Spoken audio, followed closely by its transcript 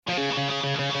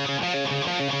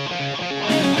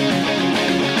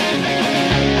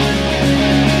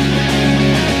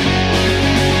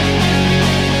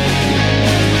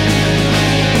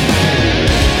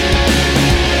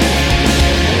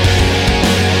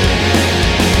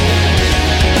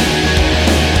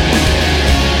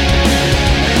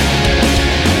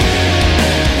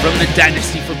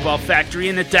Dynasty Football Factory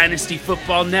and the Dynasty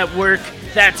Football Network.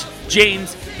 That's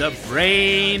James the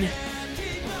Brain.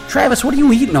 Travis, what are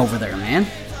you eating over there, man?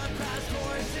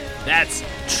 That's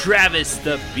Travis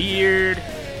the Beard.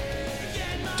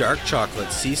 Dark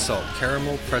chocolate, sea salt,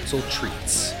 caramel, pretzel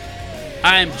treats.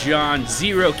 I'm John,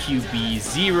 0QB,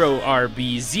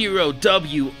 0RB,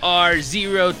 0WR,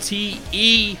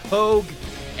 0TE, Hogue,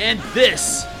 and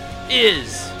this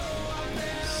is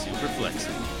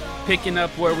SuperFlex. Picking up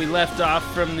where we left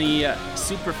off from the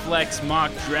SuperFlex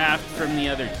mock draft from the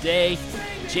other day.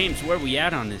 James, where are we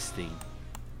at on this thing?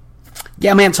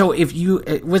 Yeah, man, so if you,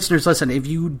 listeners, listen, if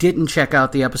you didn't check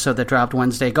out the episode that dropped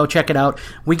Wednesday, go check it out.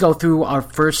 We go through our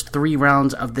first 3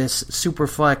 rounds of this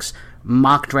SuperFlex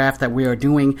mock draft that we are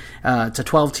doing. It's a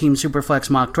 12-team SuperFlex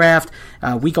mock draft.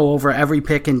 We go over every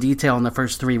pick in detail in the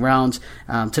first 3 rounds.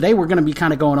 Today we're going to be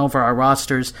kind of going over our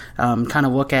rosters, kind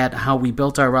of look at how we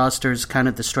built our rosters, kind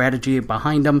of the strategy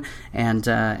behind them, and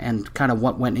kind of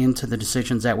what went into the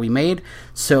decisions that we made.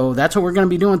 So that's what we're going to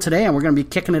be doing today, and we're going to be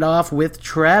kicking it off with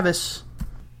Travis.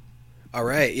 All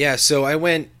right, yeah, so I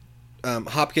went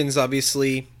Hopkins,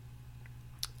 obviously,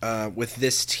 with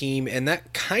this team, and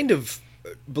that kind of,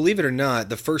 believe it or not,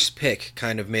 the first pick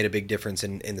kind of made a big difference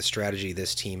in the strategy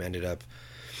this team ended up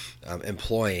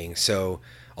employing. So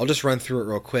I'll just run through it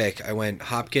real quick. I went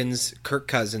Hopkins, Kirk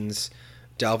Cousins,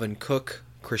 Dalvin Cook,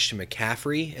 Christian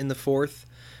McCaffrey in the 4th.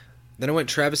 Then I went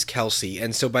Travis Kelce.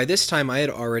 And so by this time I had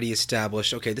already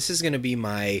established, okay, this is going to be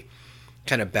my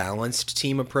kind of balanced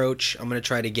team approach. I'm going to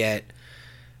try to get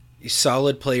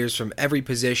solid players from every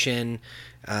position,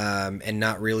 and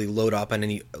not really load up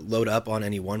on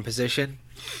any one position.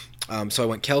 So I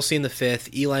went Kelce in the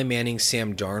 5th, Eli Manning,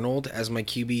 Sam Darnold as my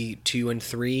QB 2 and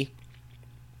 3,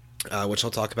 which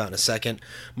I'll talk about in a second.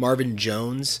 Marvin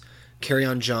Jones,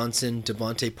 Kerryon Johnson,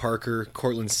 Devontae Parker,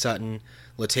 Cortland Sutton,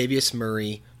 Latavius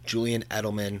Murray, Julian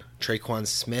Edelman, Traquan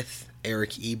Smith,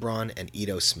 Eric Ebron, and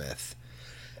Ito Smith.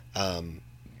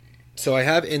 So I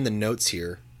have in the notes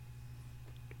here,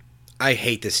 I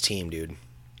hate this team, dude.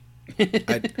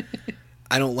 I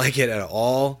don't like it at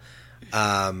all.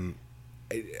 I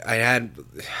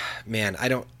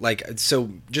don't like, so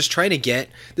just trying to get,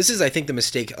 this is, I think, the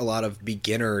mistake a lot of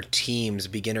beginner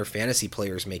fantasy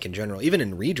players make in general, even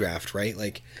in redraft, right?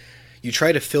 Like, you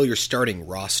try to fill your starting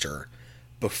roster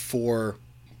before,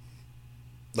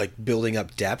 like, building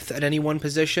up depth at any one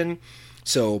position.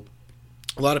 So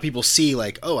a lot of people see,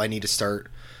 like, oh, I need to start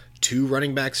 2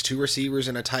 running backs, 2 receivers,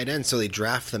 and a tight end, so they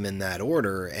draft them in that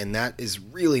order, and that is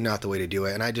really not the way to do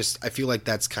it. And I feel like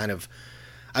that's kind of,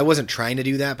 I wasn't trying to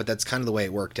do that, but that's kind of the way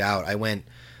it worked out. I went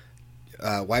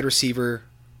wide receiver,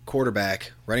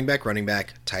 quarterback, running back,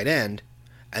 tight end,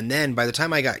 and then by the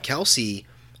time I got Kelce,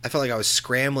 I felt like I was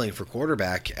scrambling for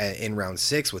quarterback in round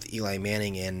 6 with Eli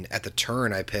Manning, and at the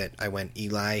turn I went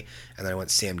Eli, and then I went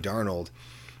Sam Darnold,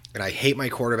 and I hate my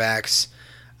quarterbacks.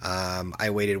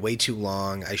 I waited way too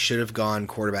long. I should have gone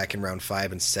quarterback in round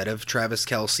 5 instead of Travis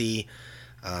Kelce.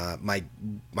 My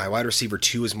wide receiver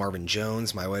 2 is Marvin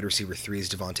Jones. My wide receiver 3 is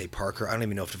Devontae Parker. I don't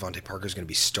even know if Devontae Parker is going to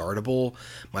be startable.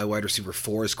 My wide receiver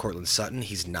 4 is Cortland Sutton.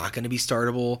 He's not going to be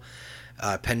startable,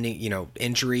 pending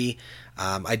injury.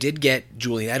 I did get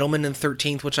Julian Edelman in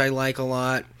 13th, which I like a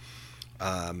lot.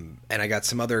 And I got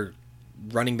some other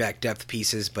running back depth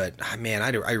pieces, but man,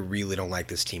 I really don't like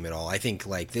this team at all. I think,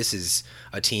 like, this is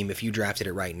a team, if you drafted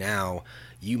it right now,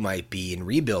 you might be in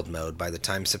rebuild mode by the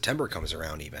time September comes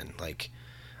around even. Like,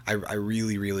 I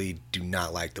really, really do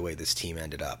not like the way this team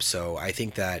ended up. So I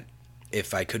think that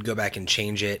if I could go back and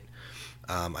change it,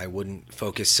 I wouldn't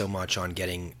focus so much on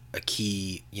getting a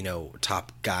key,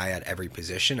 top guy at every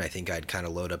position. I think I'd kind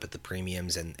of load up at the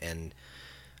premiums and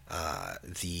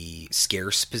the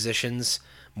scarce positions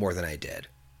more than I did.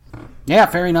 Yeah,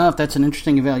 fair enough. That's an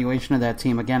interesting evaluation of that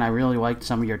team. Again, I really liked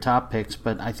some of your top picks,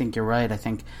 but I think you're right. I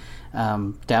think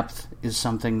depth is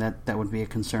something that would be a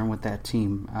concern with that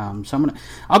team. So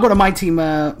I'll go to my team.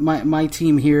 My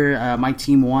team here. My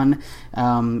team 1.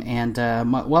 I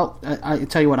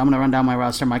tell you what. I'm going to run down my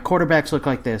roster. My quarterbacks look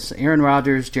like this: Aaron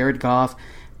Rodgers, Jared Goff,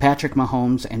 Patrick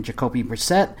Mahomes, and Jacoby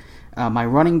Brissett. My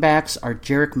running backs are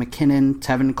Jerick McKinnon,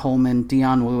 Tevin Coleman,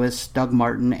 Dion Lewis, Doug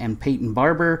Martin, and Peyton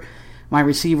Barber. My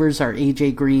receivers are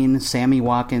A.J. Green, Sammy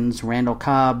Watkins, Randall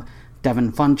Cobb,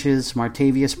 Devin Funches,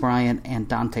 Martavius Bryant, and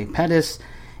Dante Pettis.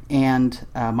 And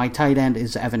my tight end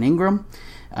is Evan Ingram.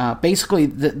 Basically,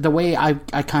 the way I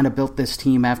kind of built this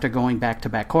team after going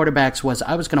back-to-back quarterbacks was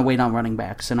I was going to wait on running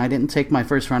backs, and I didn't take my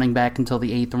first running back until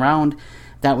the 8th round.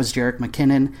 That was Jerick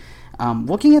McKinnon.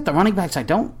 Looking at the running backs, I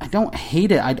don't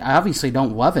hate it. I obviously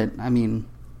don't love it. I mean,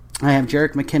 I have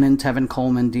Jerick McKinnon, Tevin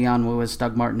Coleman, Dion Lewis,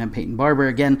 Doug Martin, and Peyton Barber.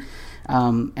 Again,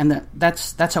 And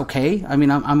that's okay. I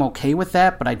mean, I'm okay with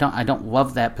that, but I don't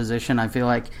love that position. I feel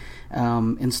like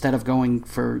instead of going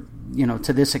for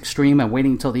to this extreme and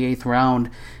waiting until the 8th round,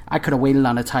 I could have waited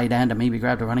on a tight end and maybe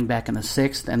grabbed a running back in the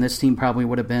 6th, and this team probably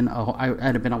would have been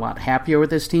I'd have been a lot happier with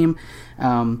this team.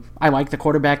 I like the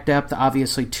quarterback depth.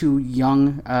 Obviously, 2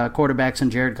 young quarterbacks in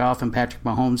Jared Goff and Patrick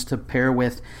Mahomes to pair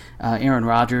with Aaron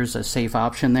Rodgers, a safe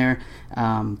option there.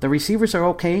 The receivers are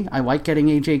okay. I like getting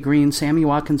A.J. Green, Sammy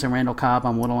Watkins, and Randall Cobb.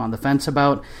 I'm a little on the fence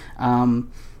about.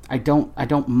 I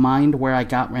don't mind where I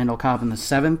got Randall Cobb in the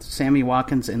 7th. Sammy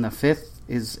Watkins in the 5th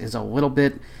is a little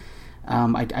bit.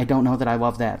 I don't know that I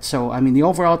love that. So, I mean, the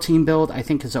overall team build I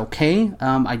think is okay.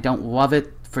 I don't love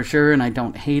it for sure, and I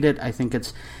don't hate it. I think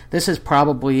this is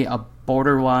probably a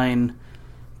borderline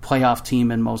playoff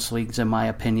team in most leagues, in my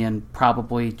opinion.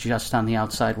 Probably just on the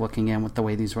outside looking in with the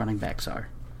way these running backs are.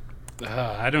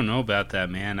 I don't know about that,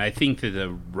 man. I think that the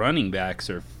running backs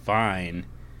are fine.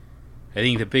 I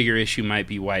think the bigger issue might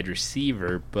be wide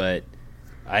receiver, but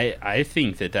I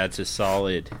think that that's a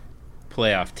solid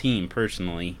playoff team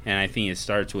personally, and I think it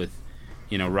starts with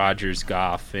Rodgers,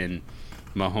 Goff, and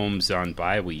Mahomes on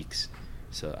bye weeks.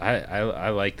 So I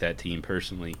like that team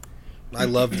personally. I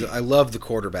love the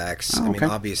quarterbacks. Oh, okay. I mean,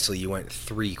 obviously you went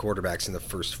 3 quarterbacks in the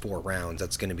first 4 rounds.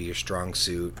 That's going to be your strong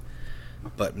suit.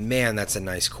 But man, that's a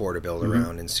nice core to build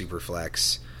around in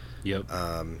SuperFlex. Yep.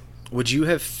 Would you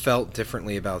have felt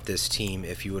differently about this team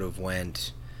if you would have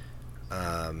went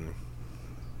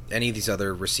any of these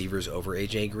other receivers over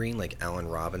A.J. Green, like Allen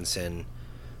Robinson,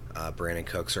 Brandon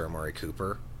Cooks, or Amari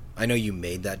Cooper? I know you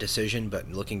made that decision,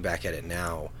 but looking back at it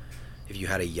now, if you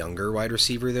had a younger wide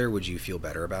receiver there, would you feel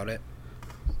better about it?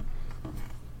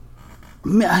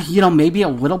 Maybe a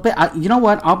little bit. You know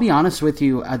what? I'll be honest with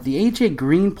you. The A.J.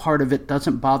 Green part of it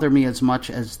doesn't bother me as much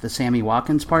as the Sammy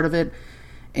Watkins part of it.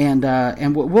 And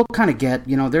we'll kind of get,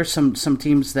 there's some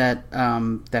teams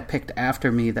that picked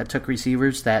after me that took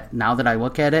receivers that now that I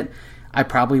look at it, I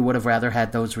probably would have rather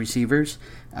had those receivers.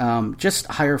 Just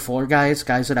higher floor guys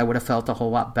that I would have felt a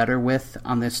whole lot better with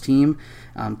on this team.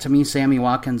 To me, Sammy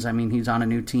Watkins, I mean, he's on a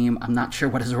new team. I'm not sure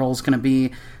what his role is going to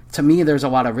be. To me, there's a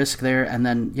lot of risk there. And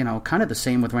then, kind of the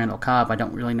same with Randall Cobb. I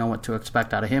don't really know what to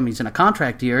expect out of him. He's in a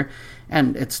contract year,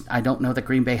 and I don't know that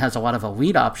Green Bay has a lot of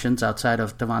elite options outside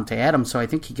of Devontae Adams, so I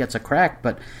think he gets a crack.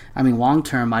 But, I mean,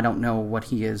 long-term, I don't know what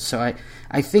he is. So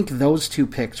I think those 2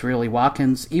 picks, really,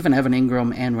 Watkins, even Evan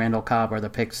Ingram and Randall Cobb are the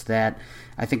picks that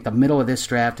I think the middle of this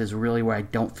draft is really where I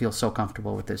don't feel so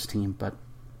comfortable with this team. But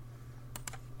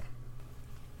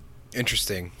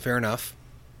interesting. Fair enough.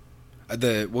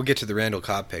 We'll get to the Randall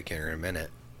Cobb pick here in a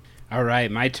minute. All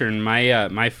right, my turn.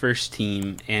 My first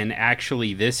team, and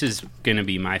actually this is going to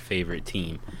be my favorite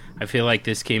team. I feel like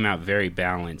this came out very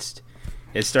balanced.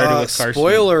 It started with Carson.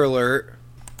 Spoiler alert.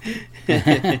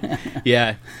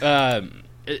 Yeah.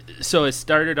 So it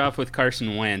started off with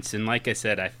Carson Wentz, and like I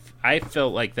said, I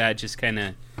felt like that just kind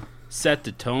of set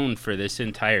the tone for this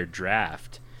entire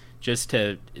draft, just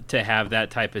to have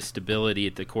that type of stability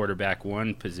at the quarterback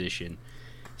 1 position.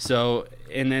 So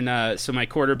my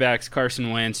quarterbacks,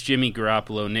 Carson Wentz, Jimmy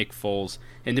Garoppolo, Nick Foles.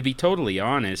 And to be totally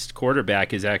honest,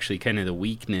 quarterback is actually kind of the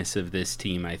weakness of this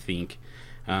team, I think,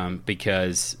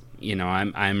 because,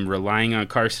 I'm relying on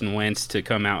Carson Wentz to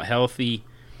come out healthy.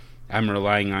 I'm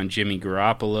relying on Jimmy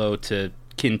Garoppolo to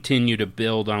continue to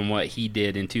build on what he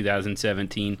did in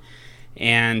 2017.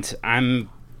 And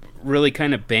I'm really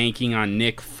kind of banking on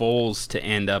Nick Foles to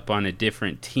end up on a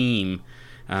different team,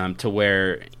 to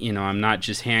where, I'm not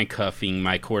just handcuffing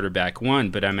my quarterback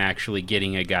 1, but I'm actually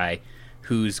getting a guy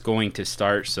who's going to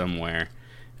start somewhere,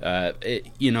 at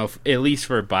least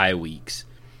for bye weeks.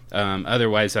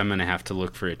 Otherwise, I'm going to have to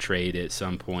look for a trade at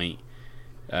some point,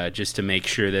 just to make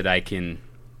sure that I can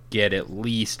get at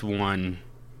least 1,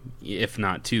 if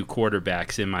not 2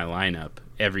 quarterbacks in my lineup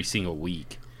every single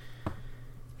week.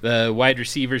 The wide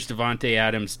receivers, Devontae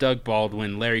Adams, Doug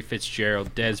Baldwin, Larry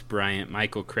Fitzgerald, Dez Bryant,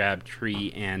 Michael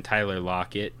Crabtree, and Tyler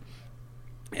Lockett.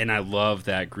 And I love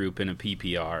that group in a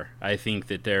PPR. I think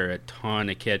that there are a ton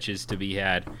of catches to be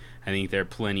had. I think there are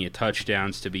plenty of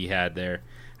touchdowns to be had there.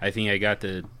 I think I got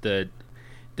the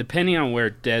depending on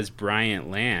where Dez Bryant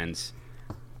lands,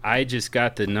 I just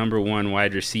got the number 1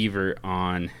 wide receiver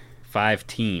on 5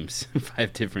 teams,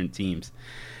 5 different teams.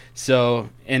 So,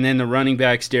 and then the running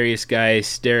backs, Darius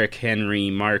Geis, Derrick Henry,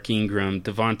 Mark Ingram,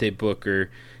 Devontae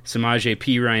Booker, Samaje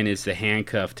Perine is the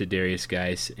handcuff to Darius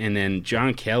Geis, and then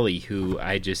John Kelly, who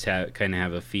I just kind of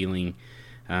have a feeling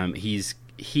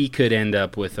he could end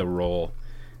up with a role.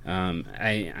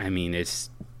 I mean, it's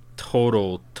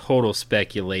total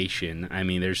speculation. I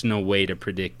mean, there's no way to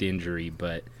predict injury,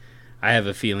 but I have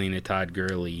a feeling that Todd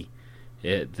Gurley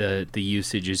the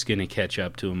usage is going to catch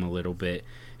up to him a little bit.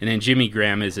 And then Jimmy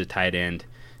Graham is a tight end,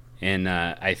 and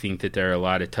I think that there are a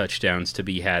lot of touchdowns to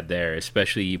be had there,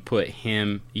 especially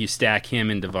you stack him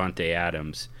and Devontae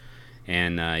Adams,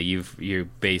 and you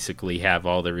basically have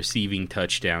all the receiving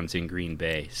touchdowns in Green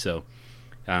Bay. So,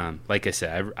 like I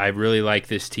said, I really like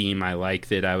this team. I like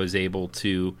that I was able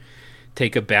to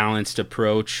take a balanced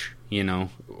approach.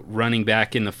 Running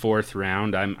back in the 4th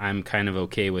round, I'm kind of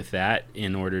okay with that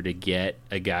in order to get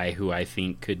a guy who I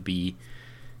think could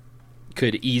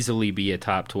easily be a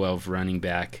top 12 running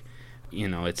back.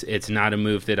 It's not a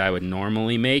move that I would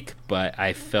normally make, but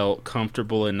I felt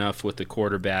comfortable enough with the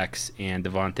quarterbacks and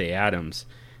Devontae Adams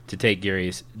to take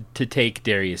Darius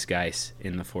Geis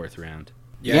in the 4th round.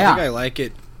 Yeah, I think I like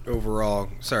it overall.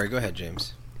 Sorry, go ahead,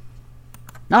 James.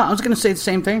 No, I was going to say the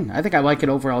same thing. I think I like it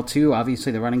overall too.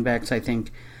 Obviously, the running backs I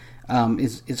think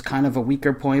is kind of a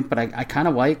weaker point, but I kind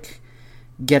of like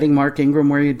getting Mark Ingram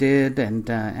where you did, and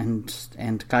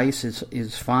Geis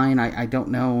is fine. I don't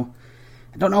know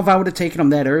if I would have taken him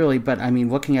that early, but I mean,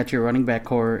 looking at your running back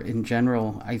core in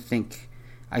general, I think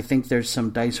there's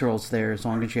some dice rolls there. As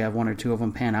long as you have one or two of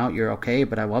them pan out, you're okay.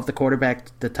 But I love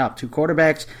the top 2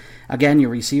 quarterbacks. Again, your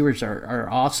receivers are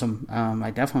awesome.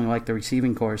 I definitely like the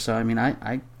receiving core. So, I mean,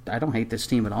 I don't hate this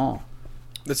team at all.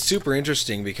 That's super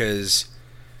interesting because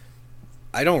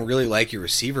I don't really like your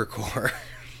receiver core.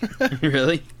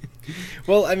 Really?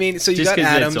 Well, I mean, so you just got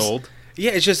Adams. It's old?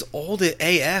 Yeah, it's just old at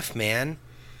AF, man.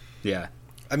 Yeah.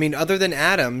 I mean, other than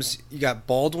Adams, you got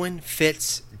Baldwin,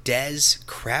 Fitz, Dez,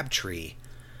 Crabtree.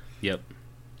 Yep.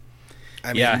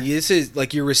 I mean, this is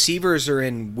like your receivers are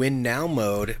in win now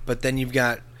mode, but then you've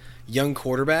got young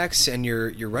quarterbacks and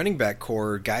your running back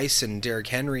core, Geis and Derrick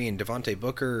Henry and Devontae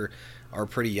Booker are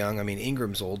pretty young. I mean,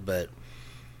 Ingram's old, but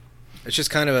it's just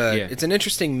kind of it's an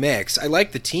interesting mix. I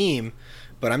like the team,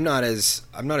 but I'm not as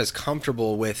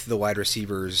comfortable with the wide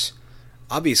receivers.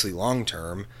 Obviously, long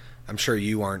term, I'm sure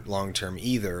you aren't long term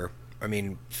either. I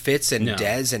mean, Fitz and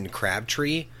Dez and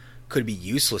Crabtree could be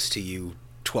useless to you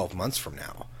 12 months from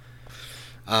now.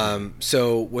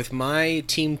 So with my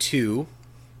team 2,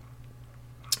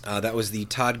 that was the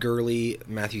Todd Gurley,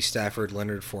 Matthew Stafford,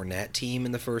 Leonard Fournette team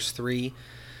in the first 3.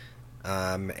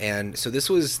 And so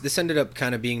this ended up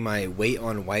kind of being my wait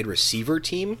on wide receiver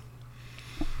team.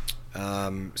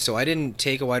 So I didn't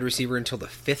take a wide receiver until the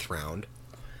 5th round.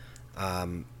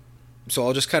 So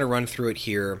I'll just kind of run through it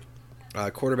here.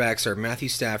 Quarterbacks are Matthew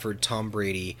Stafford, Tom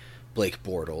Brady, Blake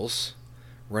Bortles.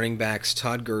 Running backs,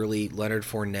 Todd Gurley, Leonard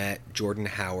Fournette, Jordan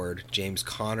Howard, James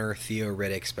Conner, Theo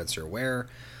Riddick, Spencer Ware.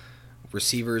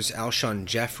 Receivers, Alshon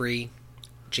Jeffrey,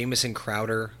 Jamison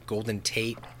Crowder, Golden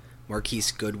Tate,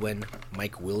 Marquise Goodwin,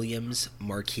 Mike Williams,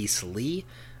 Marquise Lee.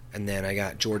 And then I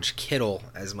got George Kittle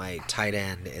as my tight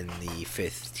end in the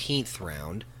 15th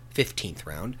round.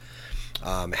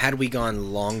 Had we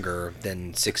gone longer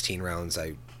than 16 rounds,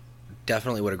 I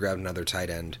definitely would have grabbed another tight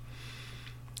end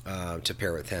to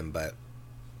pair with him. But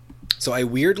so I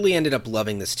weirdly ended up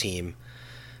loving this team.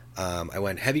 I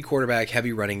went heavy quarterback,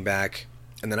 heavy running back,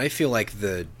 and then I feel like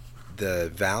the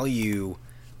value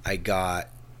I got,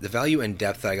 the value and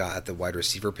depth I got at the wide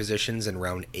receiver positions in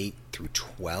round 8 through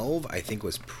 12, I think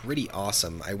was pretty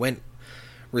awesome. I went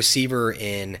receiver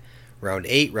in round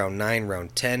 8, round 9,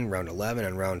 round 10, round 11,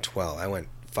 and round 12. I went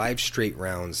 5 straight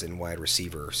rounds in wide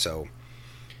receiver, so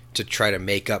to try to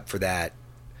make up for that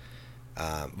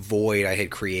void I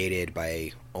had created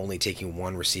by only taking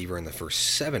one receiver in the first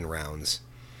 7 rounds.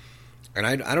 And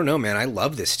I don't know, man. I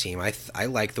love this team. I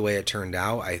like the way it turned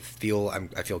out. I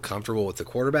feel comfortable with the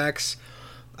quarterbacks.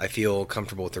 I feel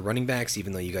comfortable with the running backs,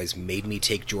 even though you guys made me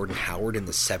take Jordan Howard in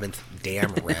the 7th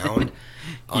damn round.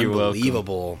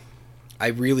 Unbelievable. Welcome. I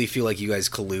really feel like you guys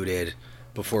colluded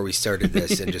before we started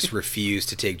this and just refused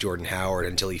to take Jordan Howard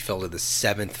until he fell to the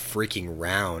 7th freaking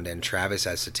round, and Travis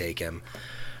has to take him.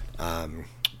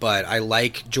 But I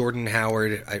like Jordan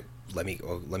Howard. Let me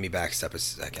backstep a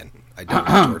second. I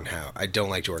don't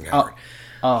like Jordan Howard.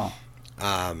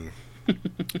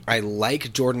 I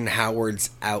like Jordan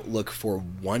Howard's outlook for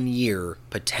 1 year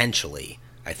potentially.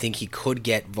 I think he could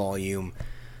get volume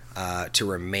to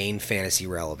remain fantasy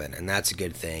relevant, and that's a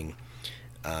good thing.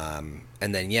 And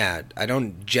then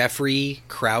Jeffrey,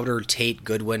 Crowder, Tate,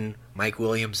 Goodwin, Mike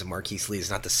Williams, and Marquise Lee is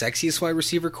not the sexiest wide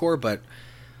receiver core, but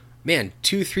man,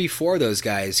 2, 3, 4 of those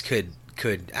guys could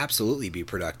absolutely be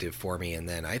productive for me, and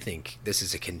then I think this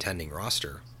is a contending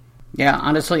roster. Yeah,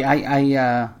 honestly,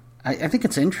 I think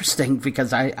it's interesting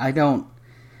because I don't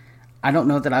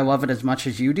know that I love it as much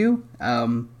as you do. I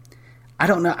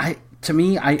don't know. It's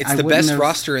the best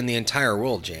roster in the entire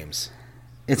world, James.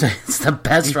 It's the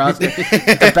best roster,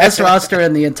 the best roster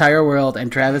in the entire world, and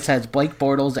Travis has Blake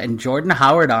Bortles and Jordan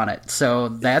Howard on it. So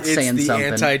that's saying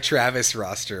something. It's the anti-Travis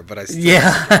roster, but I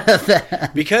still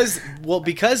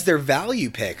because they're value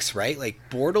picks, right? Like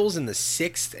Bortles in the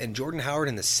 6th and Jordan Howard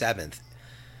in the 7th.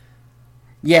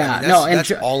 Yeah, I mean,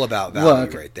 that's all about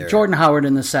value right there. Jordan Howard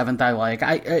in the 7th, I like.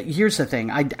 Here's the thing: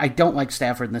 I don't like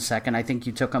Stafford in the 2nd. I think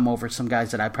you took him over some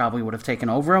guys that I probably would have taken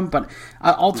over him, but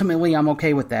ultimately, I'm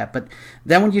okay with that. But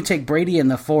then when you take Brady in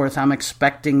the 4th, I'm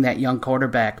expecting that young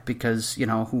quarterback because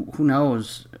who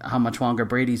knows how much longer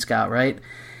Brady's got, right?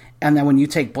 And then when you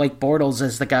take Blake Bortles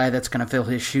as the guy that's going to fill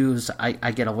his shoes,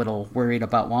 I get a little worried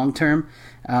about long term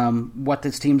what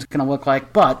this team's going to look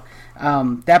like, but.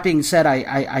 That being said,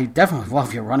 I definitely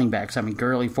love your running backs. I mean,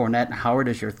 Gurley, Fournette, and Howard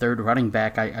is your 3rd running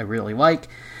back. I really like.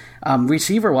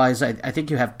 Receiver-wise, I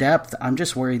think you have depth. I'm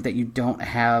just worried that you don't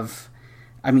have.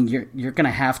 I mean, you're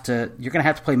gonna have to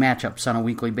play matchups on a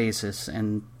weekly basis,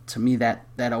 and to me that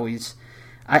always.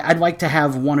 I'd like to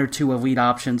have 1 or 2 elite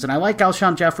options, and I like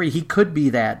Alshon Jeffrey. He could be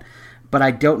that. But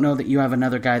I don't know that you have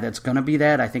another guy that's going to be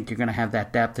that. I think you're going to have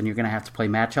that depth, and you're going to have to play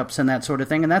matchups and that sort of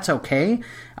thing, and that's okay.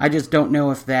 I just don't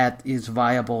know if that is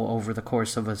viable over the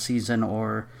course of a season,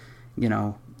 or,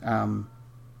 yeah.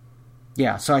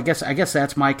 So I guess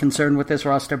that's my concern with this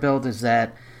roster build is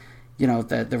that,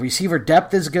 the receiver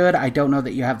depth is good. I don't know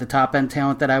that you have the top end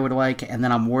talent that I would like, and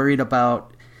then I'm worried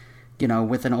about,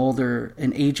 with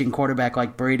an aging quarterback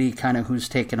like Brady, kind of who's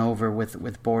taken over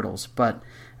with Bortles, but.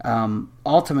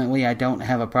 Ultimately, I don't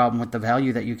have a problem with the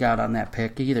value that you got on that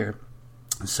pick either.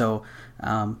 So,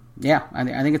 I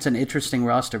think it's an interesting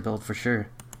roster build for sure.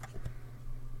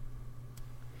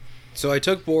 So I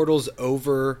took Bortles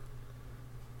over.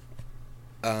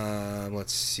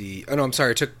 Let's see. Oh no, I'm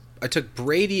sorry. I took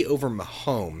Brady over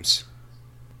Mahomes.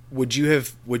 Would you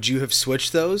have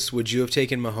switched those? Would you have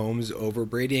taken Mahomes over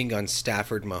Brady and gone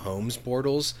Stafford, Mahomes,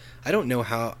 Bortles? I don't know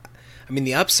how. I mean,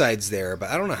 the upside's there, but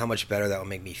I don't know how much better that will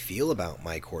make me feel about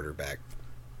my quarterback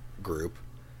group.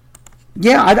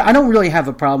 Yeah, I don't really have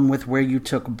a problem with where you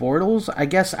took Bortles. I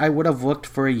guess I would have looked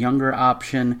for a younger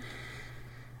option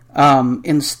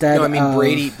instead. No, I mean of...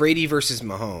 Brady versus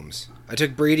Mahomes. I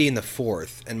took Brady in the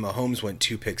 4th, and Mahomes went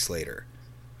 2 picks later.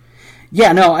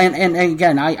 Yeah, no, and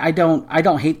again, I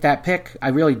don't hate that pick. I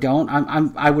really don't.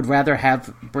 I would rather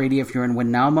have Brady if you're in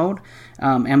win now mode.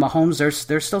 And Mahomes,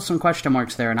 there's still some question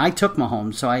marks there, and I took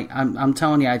Mahomes, so I'm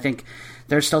telling you, I think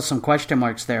there's still some question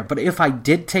marks there. But if I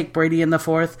did take Brady in the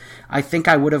 4th, I think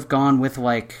I would have gone with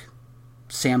like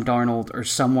Sam Darnold or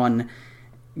someone,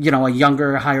 a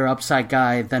younger, higher upside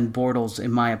guy than Bortles,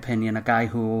 in my opinion. A guy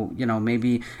who,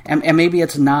 maybe and maybe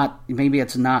it's not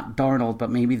Darnold,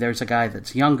 but maybe there's a guy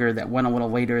that's younger that went a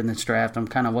little later in this draft. I'm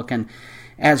kind of looking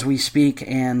as we speak,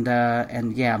 and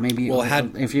yeah, maybe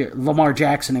if you're Lamar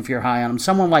Jackson, if you're high on him,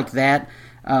 someone like that.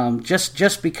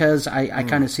 Just because I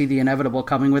kind of see the inevitable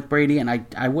coming with Brady, and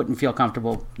I wouldn't feel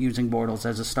comfortable using Bortles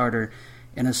as a starter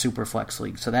in a SuperFlex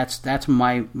league. So that's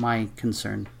my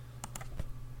concern.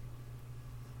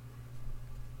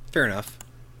 Fair enough.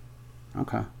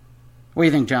 Okay. What do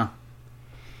you think, John?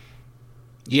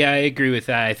 Yeah, I agree with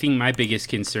that. I think my biggest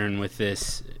concern with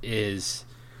this is,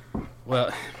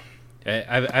 well,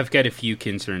 I've got a few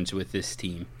concerns with this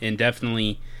team, and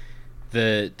definitely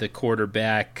the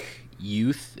quarterback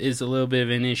youth is a little bit of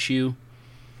an issue.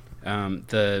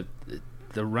 The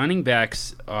running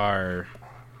backs are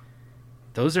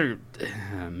those are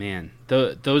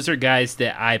guys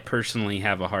that I personally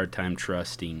have a hard time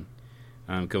trusting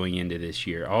going into this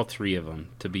year. All 3 of them,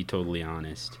 to be totally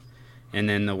honest. And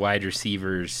then the wide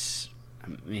receivers,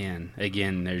 man,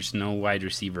 again, there's no wide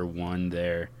receiver 1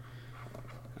 there.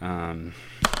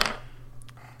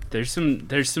 There's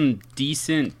some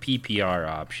decent PPR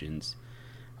options,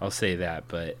 I'll say that,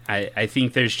 but I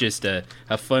think there's just a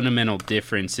fundamental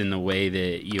difference in the way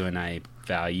that you and I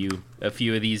value a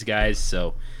few of these guys.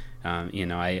 So,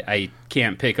 I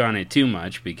can't pick on it too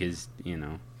much because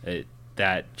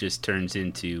that just turns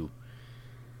into,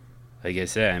 like I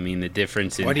said, I mean, the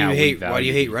difference in why do how you we hate value. Why do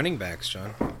you hate running backs,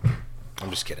 John? I'm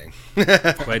just kidding.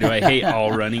 Why do I hate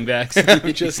all running backs?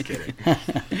 Just kidding.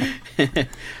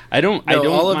 I don't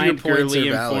all mind of your points Gurley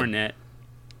are and valid.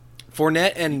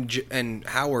 Fournette. and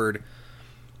Howard,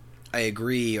 I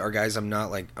agree, are guys I'm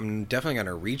definitely going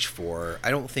to reach for.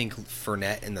 I don't think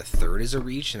Fournette in the 3rd is a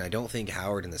reach, and I don't think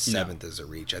Howard in the 7th is a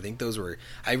reach. I think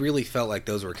I really felt like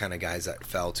those were kind of guys that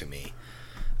fell to me.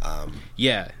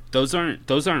 Yeah, those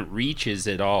aren't reaches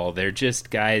at all. They're just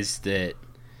guys that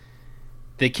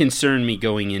concern me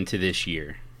going into this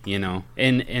year,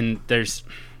 and there's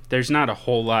not a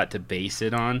whole lot to base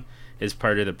it on as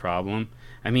part of the problem.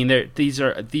 I mean, these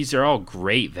are all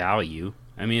great value.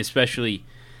 I mean, especially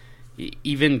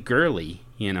even Gurley.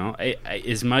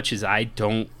 As much as I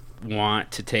don't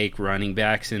want to take running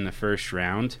backs in the first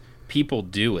round, people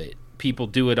do it. People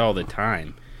do it all the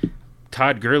time.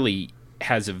 Todd Gurley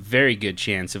has a very good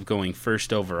chance of going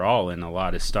first overall in a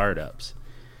lot of startups.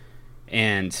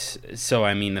 And so,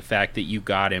 I mean, the fact that you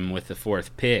got him with the 4th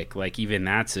pick, like, even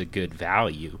that's a good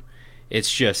value.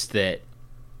 It's just that,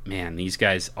 man, these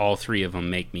guys, all 3 of them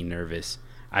make me nervous.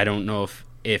 I don't know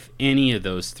if any of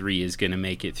those 3 is going to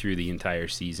make it through the entire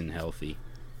season healthy.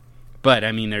 But,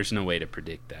 I mean, there's no way to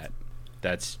predict that.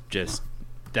 That's just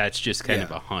kind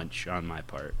of a hunch on my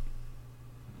part.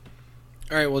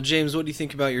 All right, well, James, what do you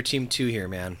think about your team 2 here,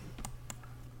 man?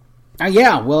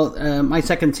 My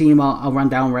second team, I'll run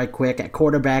down right quick. At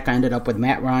quarterback, I ended up with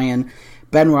Matt Ryan,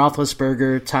 Ben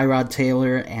Roethlisberger, Tyrod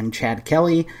Taylor, and Chad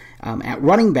Kelly. At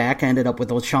running back, I ended up with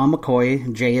LaShawn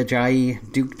McCoy, Jay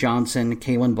Ajayi, Duke Johnson,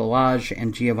 Kalen Ballage,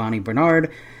 and Giovanni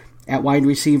Bernard. At wide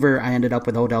receiver, I ended up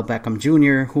with Odell Beckham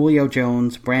Jr., Julio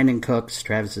Jones, Brandon Cooks,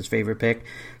 Travis's favorite pick,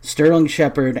 Sterling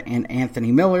Shepard, and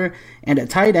Anthony Miller. And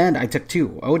at tight end, I took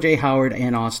 2, O.J. Howard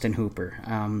and Austin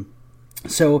Hooper.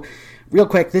 So, real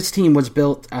quick, this team was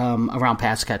built around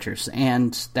pass catchers,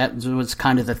 and that was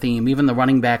kind of the theme. Even the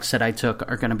running backs that I took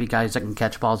are going to be guys that can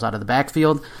catch balls out of the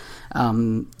backfield.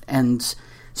 And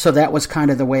so that was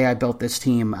kind of the way I built this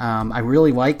team. I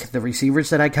really like the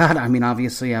receivers that I got. I mean,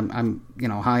 obviously, I'm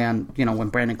high on, when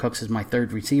Brandon Cooks is my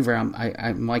 3rd receiver,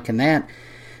 I'm liking that.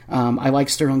 I like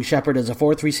Sterling Shepard as a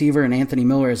 4th receiver and Anthony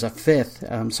Miller as a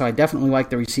 5th. So I definitely like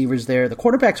the receivers there. The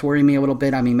quarterbacks worry me a little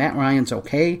bit. I mean, Matt Ryan's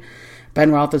okay.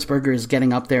 Ben Roethlisberger is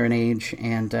getting up there in age,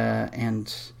 and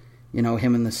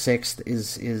him in the 6th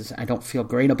is I don't feel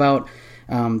great about.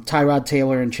 Tyrod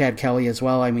Taylor and Chad Kelly as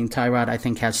well. I mean, Tyrod I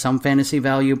think has some fantasy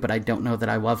value, but I don't know that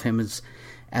I love him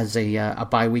as a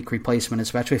bye week replacement,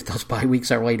 especially if those bye weeks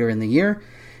are later in the year,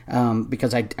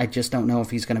 because I just don't know if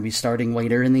he's going to be starting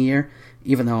later in the year,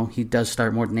 even though he does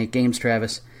start more than 8 games,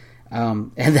 Travis.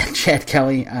 And then Chad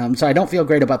Kelly. So I don't feel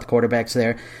great about the quarterbacks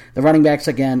there. The running backs,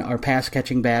 again, are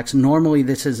pass-catching backs. Normally,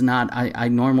 this is not... I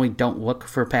normally don't look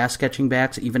for pass-catching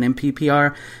backs, even in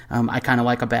PPR. I kind of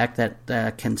like a back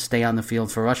that can stay on the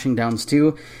field for rushing downs,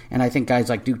 too. And I think guys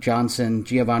like Duke Johnson,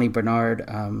 Giovanni Bernard,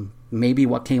 maybe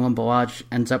what Kalen Ballage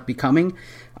ends up becoming,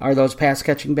 are those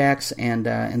pass-catching backs.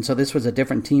 And so this was a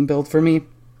different team build for me.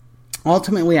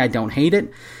 Ultimately, I don't hate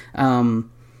it.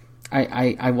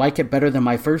 I like it better than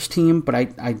my first team, but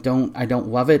I don't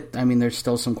love it. I mean, there's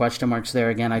still some question marks there.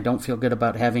 Again, I don't feel good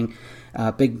about having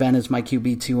Big Ben as my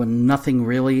QB2 and nothing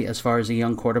really as far as a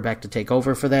young quarterback to take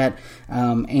over for that.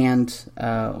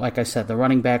 Like I said, the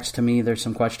running backs, to me, there's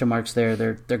some question marks there.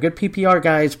 They're good PPR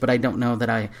guys, but I don't know that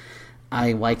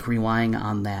I like relying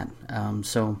on that.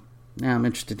 So I'm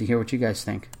interested to hear what you guys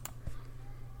think.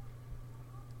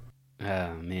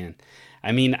 Oh, man.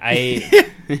 I mean,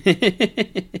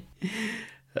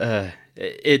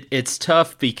 it's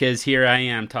tough because here I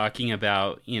am talking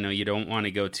about, you don't want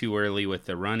to go too early with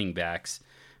the running backs,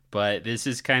 but this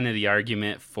is kind of the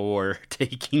argument for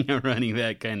taking a running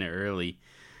back kind of early.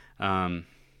 I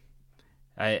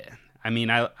like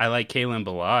Kalen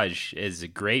Ballage as a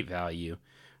great value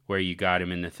where you got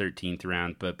him in the 13th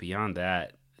round, but beyond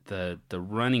that, the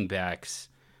running backs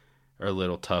are a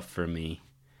little tough for me.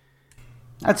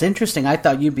 That's interesting. I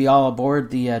thought you'd be all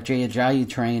aboard the Jay Ajayi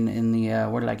train in the,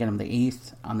 where did I get him, the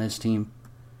 8th on this team.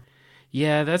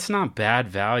 Yeah, that's not bad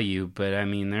value, but I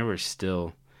mean, there were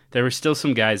still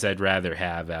some guys I'd rather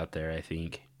have out there, I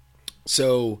think.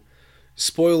 So,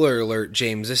 spoiler alert,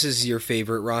 James, this is your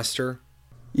favorite roster?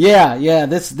 Yeah,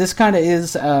 this kind of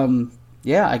is,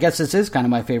 I guess this is kind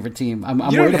of my favorite team. I'm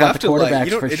worried about the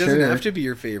quarterbacks for sure. It doesn't have to be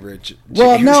your favorite, James.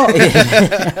 Well, no.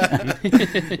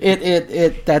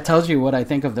 It that tells you what I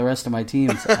think of the rest of my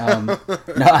teams.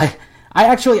 No,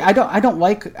 I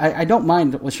don't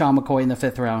mind LaShawn McCoy in the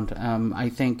 5th round. I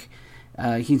think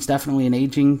he's definitely an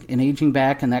aging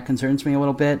back, and that concerns me a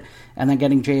little bit. And then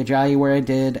getting Jay Ajayi where I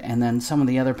did, and then some of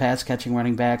the other pass catching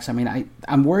running backs. I mean,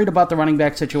 I'm worried about the running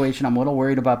back situation. I'm a little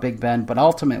worried about Big Ben, but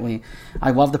ultimately,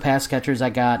 I love the pass catchers I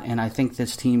got, and I think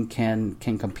this team can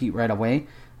compete right away.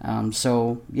 I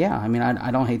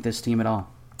don't hate this team at all.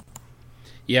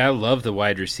 Yeah, I love the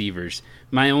wide receivers.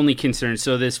 My only concern,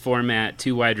 so this format,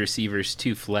 2 wide receivers,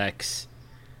 2 flex,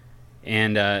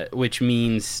 and which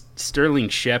means Sterling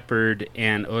Shepard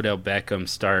and Odell Beckham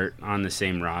start on the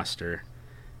same roster.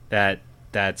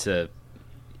 That's a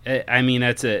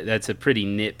pretty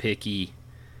nitpicky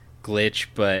glitch,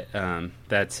 but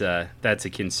that's a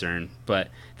concern. But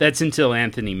that's until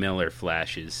Anthony Miller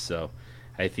flashes. So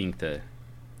I think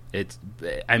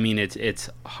It's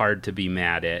hard to be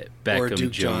mad at Beckham, or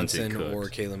Duke Jones, Johnson, and Cooks. or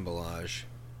Kalen Balaj.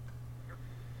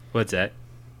 What's that?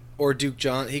 Or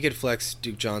he could flex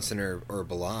Duke Johnson or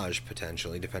Balaj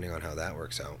potentially, depending on how that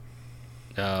works out.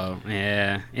 Oh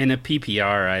yeah, in a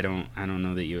PPR, I don't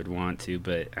know that you would want to,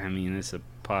 but I mean it's a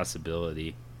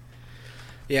possibility.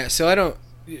 Yeah, so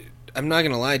I'm not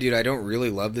gonna lie, dude. I don't really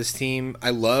love this team.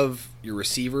 I love your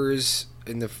receivers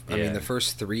the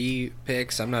first 3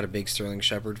 picks. I'm not a big Sterling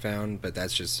Shepard fan, but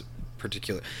that's just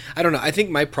particular. I don't know. I think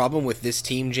my problem with this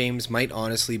team, James, might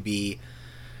honestly be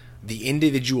the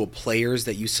individual players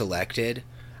that you selected.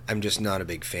 I'm just not a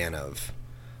big fan of.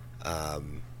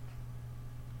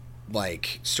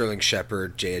 Like Sterling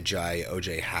Shepard, Jay Ajayi,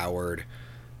 OJ Howard,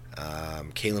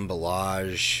 Kalen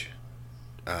Balaj,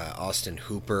 Austin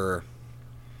Hooper.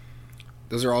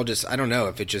 Those are all just, I don't know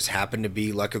if it just happened to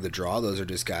be luck of the draw. Those are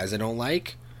just guys I don't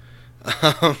like.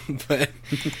 But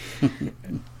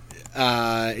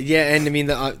yeah, and I mean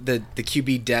the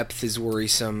QB depth is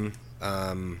worrisome.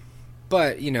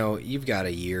 But you've got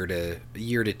a year to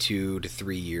 2 to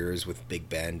 3 years with Big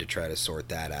Ben to try to sort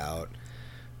that out.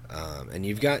 And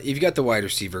you've got the wide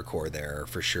receiver core there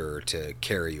for sure to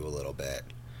carry you a little bit,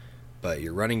 but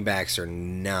your running backs are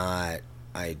not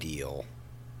ideal.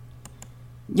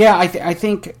 Yeah, I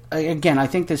think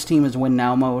this team is win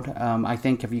now mode. I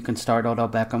think if you can start Odell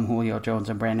Beckham, Julio Jones,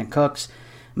 and Brandon Cooks,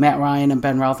 Matt Ryan and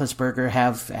Ben Roethlisberger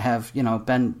have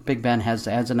Big Ben has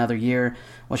another year.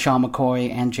 LaShawn McCoy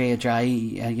and Jay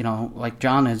Ajayi, like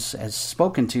John has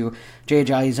spoken to, Jay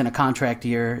Ajayi's in a contract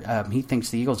year. He thinks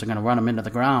the Eagles are going to run him into the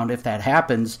ground. If that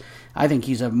happens, I think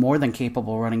he's a more than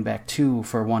capable running back too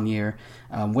for 1 year.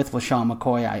 With LaShawn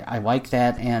McCoy, I like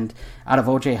that. And out of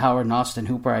O.J. Howard and Austin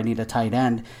Hooper, I need a tight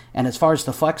end. And as far as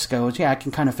the flex goes, I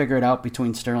can kind of figure it out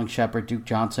between Sterling Shepard, Duke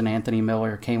Johnson, Anthony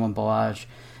Miller, Kalen Balaj,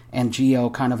 and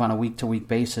Gio kind of on a week-to-week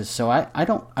basis. So I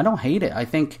don't hate it. I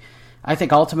think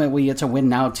ultimately it's a win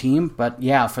now team, but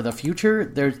yeah, for the future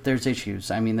there's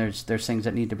issues. I mean there's things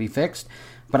that need to be fixed,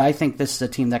 but I think this is a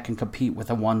team that can compete with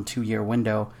a 1-2 year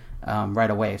window right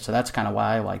away. So that's kind of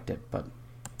why I liked it. But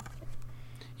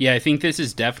yeah, I think this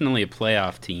is definitely a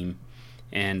playoff team,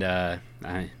 and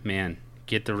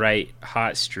get the right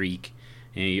hot streak,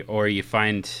 or you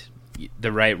find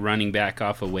the right running back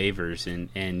off of waivers,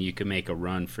 and you can make a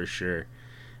run for sure.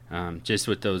 Just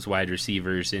with those wide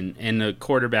receivers, and the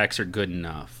quarterbacks are good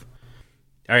enough.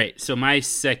 All right, so my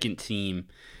second team,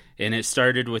 and it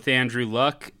started with Andrew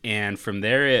Luck, and from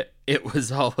there it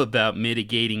was all about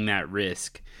mitigating that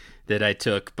risk that I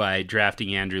took by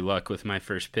drafting Andrew Luck with my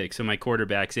first pick. So my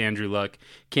quarterbacks, Andrew Luck,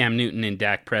 Cam Newton, and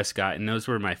Dak Prescott, and those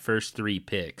were my first 3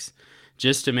 picks,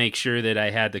 just to make sure that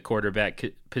I had the quarterback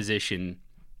position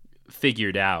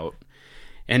figured out.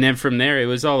 And then from there, it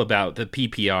was all about the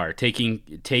PPR,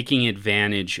 taking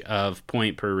advantage of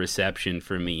point per reception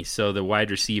for me. So the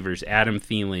wide receivers, Adam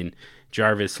Thielen,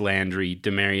 Jarvis Landry,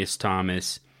 Demaryius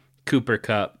Thomas, Cooper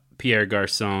Kupp, Pierre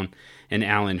Garçon, and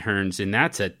Allen Hurns. And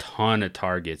that's a ton of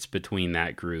targets between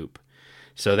that group.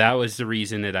 So that was the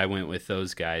reason that I went with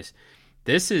those guys.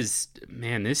 This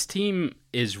team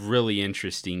is really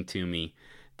interesting to me.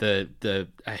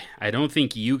 I don't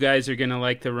think you guys are going to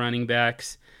like the running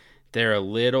backs. They're a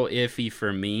little iffy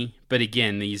for me, but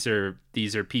again, these are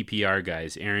PPR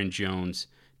guys: Aaron Jones,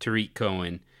 Tariq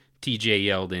Cohen, T.J.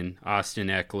 Yeldon, Austin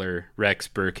Eckler, Rex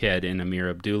Burkhead, and Amir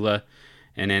Abdullah,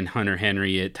 and then Hunter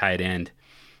Henry at tight end.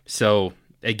 So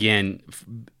again,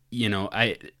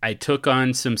 I took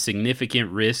on some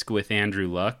significant risk with Andrew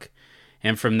Luck,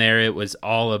 and from there it was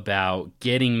all about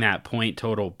getting that point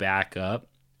total back up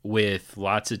with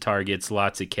lots of targets,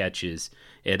 lots of catches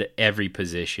at every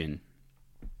position.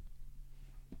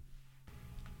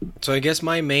 So I guess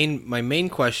my main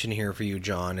question here for you,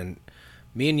 John, and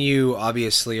me and you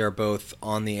obviously are both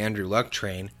on the Andrew Luck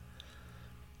train,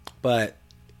 but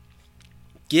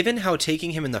given how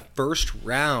taking him in the first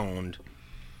round,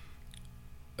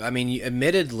 I mean, you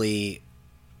admittedly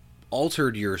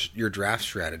altered your draft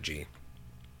strategy.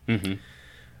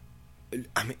 Mm-hmm.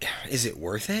 I mean, is it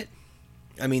worth it?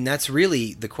 I mean, that's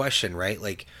really the question, right?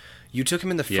 Like, you took him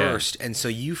in the first, and so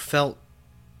you felt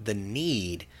the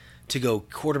need to go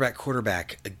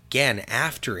quarterback again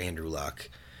after Andrew Luck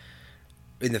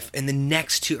in the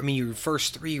next 2. I mean, your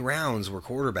first 3 rounds were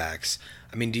quarterbacks.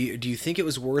 I mean, do you think it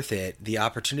was worth it, the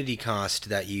opportunity cost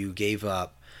that you gave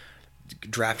up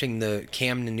drafting the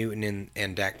Cam Newton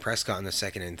and Dak Prescott in the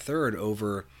second and third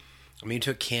over? I mean, you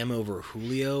took Cam over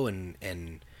Julio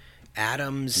and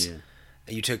Adams. Yeah.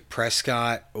 You took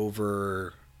Prescott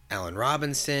over Allen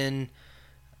Robinson.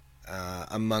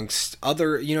 Amongst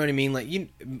other, you know what I mean, like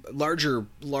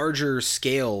larger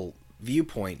scale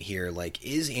viewpoint here. Like,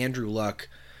 is Andrew Luck,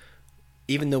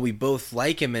 even though we both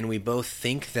like him and we both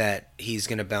think that he's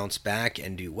going to bounce back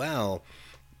and do well,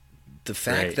 the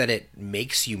fact that it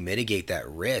makes you mitigate that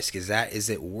risk, is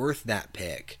it worth that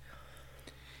pick?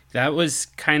 That was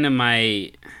kind of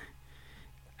my...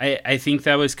 I think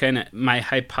that was kind of... My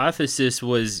hypothesis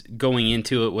was going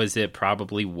into it was it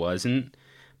probably wasn't.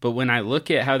 But when I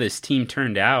look at how this team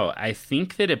turned out, I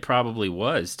think that it probably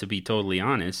was, to be totally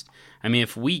honest. I mean,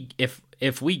 if we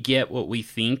get what we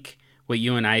think, what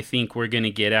you and I think we're going to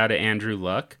get out of Andrew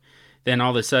Luck, then all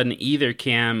of a sudden either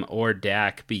Cam or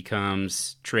Dak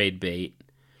becomes trade bait.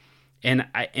 And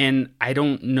I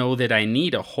don't know that I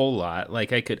need a whole lot.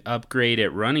 Like, I could upgrade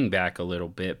at running back a little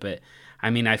bit, but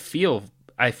I mean, I feel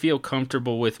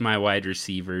comfortable with my wide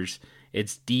receivers.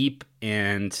 It's deep,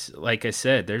 and like I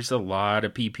said, there's a lot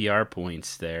of PPR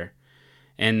points there.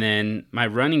 And then my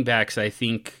running backs,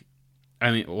 you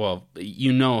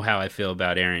know how I feel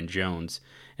about Aaron Jones.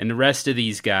 And the rest of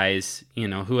these guys,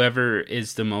 whoever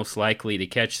is the most likely to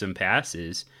catch some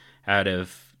passes out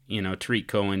of, Tariq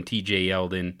Cohen, TJ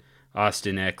Yeldon,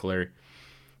 Austin Eckler,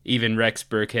 even Rex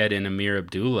Burkhead and Amir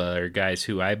Abdullah are guys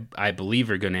who I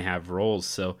believe are going to have roles.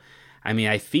 So, I mean,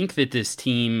 I think that this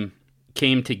team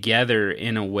came together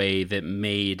in a way that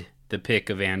made the pick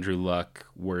of Andrew Luck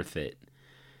worth it.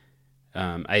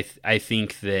 I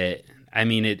think that, I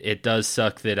mean, it does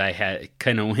suck that I had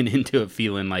kind of went into it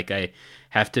feeling like I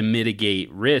have to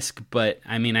mitigate risk, but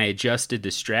I mean, I adjusted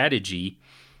the strategy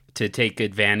to take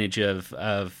advantage of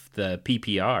the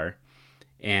PPR,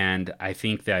 and I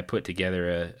think that I put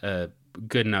together a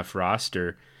good enough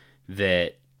roster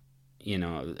that,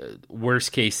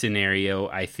 worst case scenario,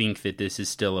 I think that this is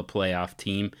still a playoff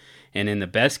team. And in the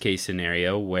best case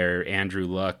scenario, where Andrew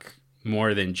Luck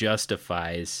more than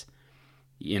justifies,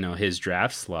 his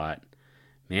draft slot,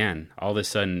 man, all of a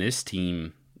sudden this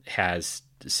team has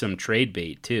some trade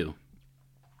bait too.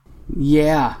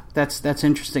 Yeah, that's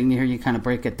interesting to hear you kind of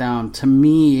break it down. To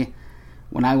me,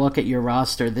 when I look at your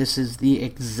roster, this is the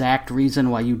exact reason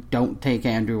why you don't take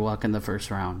Andrew Luck in the first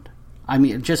round. I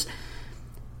mean, just...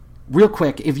 real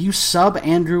quick, if you sub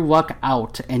Andrew Luck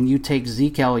out and you take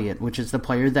Zeke Elliott, which is the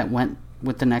player that went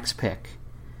with the next pick,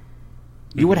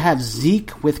 you would have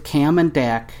Zeke with Cam and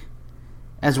Dak,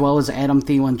 as well as Adam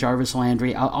Thielen, Jarvis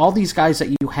Landry, all these guys that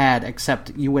you had,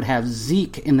 except you would have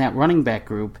Zeke in that running back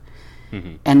group.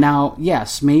 Mm-hmm. And now,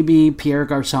 yes, maybe Pierre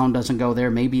Garçon doesn't go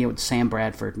there. Maybe it's Sam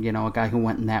Bradford, a guy who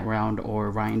went in that round, or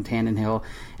Ryan Tannehill.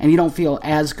 And you don't feel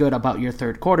as good about your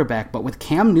third quarterback. But with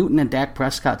Cam Newton and Dak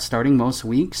Prescott starting most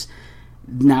weeks,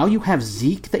 now you have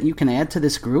Zeke that you can add to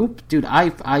this group. Dude,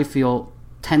 I feel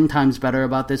 10 times better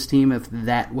about this team if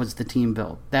that was the team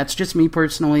built. That's just me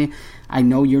personally. I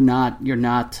know you're not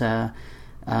a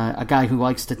guy who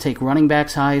likes to take running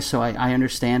backs high, so I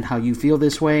understand how you feel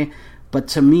this way. But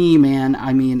to me, man,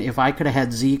 I mean, if I could have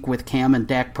had Zeke with Cam and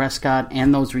Dak Prescott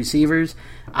and those receivers,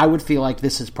 I would feel like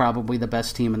this is probably the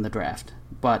best team in the draft.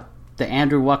 But the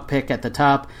Andrew Luck pick at the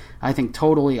top, I think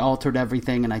totally altered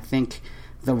everything, and I think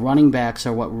the running backs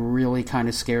are what really kind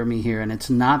of scare me here. And it's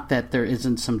not that there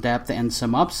isn't some depth and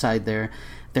some upside there.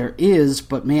 There is,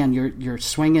 but man, you're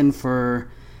swinging for,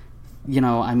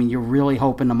 you're really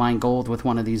hoping to mine gold with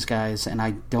one of these guys, and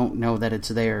I don't know that it's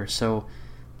there. So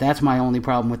that's my only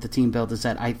problem with the team build, is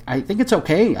that I think it's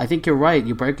okay. I think you're right.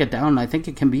 You break it down, and I think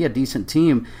it can be a decent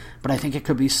team, but I think it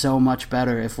could be so much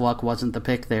better if Luck wasn't the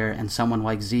pick there and someone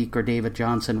like Zeke or David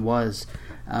Johnson was.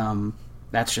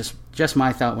 That's just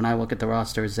my thought when I look at the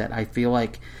roster, is that I feel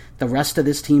like the rest of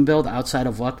this team build, outside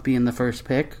of Luck being the first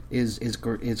pick, is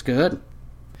good.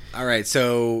 All right,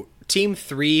 so team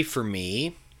 3 for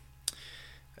me.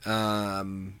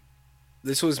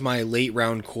 This was my late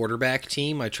round quarterback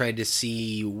team. I tried to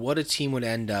see what a team would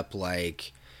end up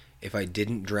like if I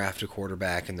didn't draft a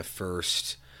quarterback in the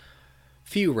first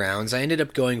few rounds. I ended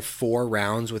up going 4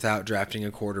 rounds without drafting a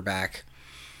quarterback.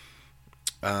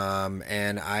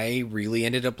 And I really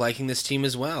ended up liking this team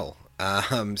as well.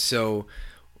 So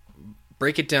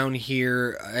break it down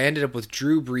here. I ended up with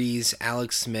Drew Brees,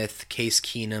 Alex Smith, Case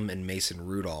Keenum, and Mason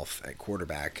Rudolph at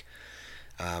quarterback.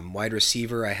 Wide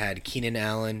receiver, I had Keenan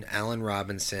Allen, Allen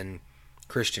Robinson,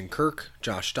 Christian Kirk,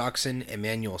 Josh Doxson,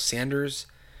 Emmanuel Sanders.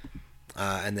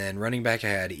 And then running back, I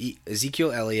had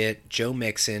Ezekiel Elliott, Joe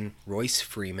Mixon, Royce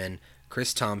Freeman,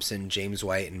 Chris Thompson, James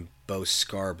White, and Bo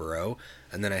Scarborough.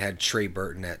 And then I had Trey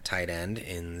Burton at tight end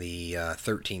in the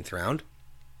 13th round.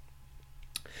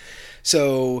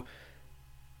 So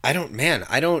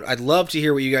I'd love to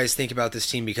hear what you guys think about this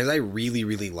team, because I really,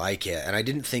 really like it. And I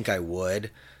didn't think I would.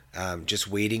 Just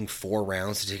waiting 4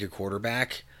 rounds to take a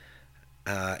quarterback.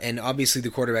 And obviously the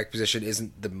quarterback position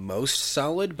isn't the most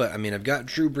solid, but I mean, I've got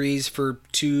Drew Brees for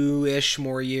 2-ish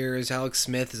more years. Alex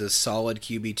Smith is a solid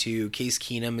QB2. Case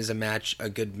Keenum is a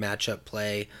good matchup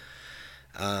play.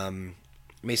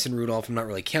 Mason Rudolph I'm not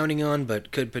really counting on,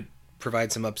 but could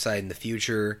provide some upside in the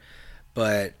future.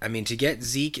 But, I mean, to get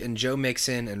Zeke and Joe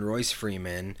Mixon and Royce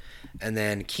Freeman, and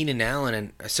then Keenan Allen,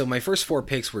 and so my first 4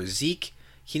 picks were Zeke,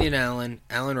 Keenan Allen,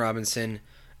 Allen Robinson,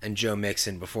 and Joe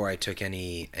Mixon before I took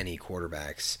any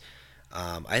quarterbacks.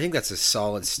 I think that's a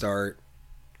solid start.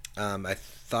 I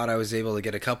thought I was able to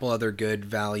get a couple other good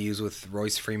values with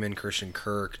Royce Freeman, Christian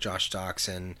Kirk, Josh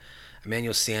Doxson,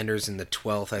 Emmanuel Sanders in the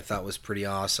 12th I thought was pretty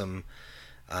awesome.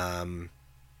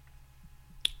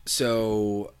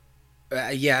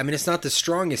 Yeah, I mean, it's not the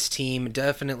strongest team.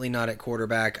 Definitely not at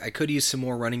quarterback. I could use some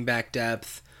more running back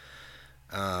depth.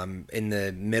 In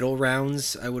the middle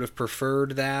rounds, I would have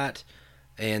preferred that.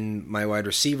 And my wide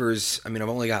receivers, I mean, I've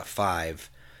only got 5.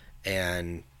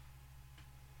 And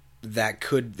that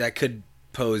could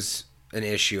pose an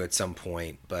issue at some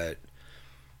point. But,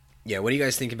 yeah, what do you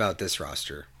guys think about this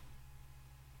roster?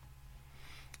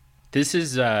 This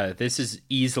is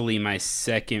easily my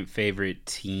second favorite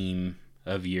team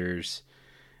of yours.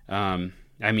 I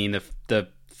mean, the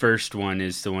first one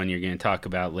is the one you're going to talk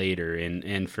about later,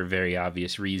 and for very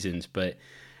obvious reasons. But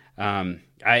I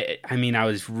mean, I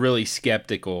was really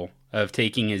skeptical of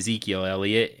taking Ezekiel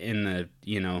Elliott in the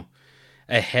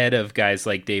ahead of guys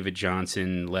like David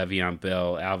Johnson, Le'Veon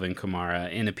Bell, Alvin Kamara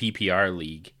in a PPR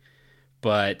league.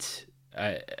 But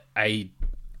I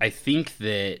think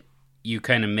that you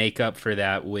kind of make up for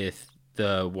that with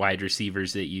the wide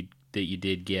receivers that you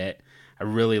did get. I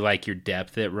really like your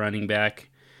depth at running back,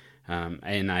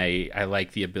 and I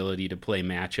like the ability to play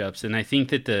matchups. And I think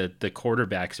that the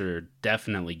quarterbacks are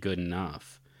definitely good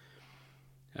enough.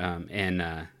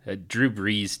 Drew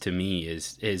Brees to me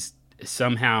is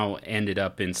somehow ended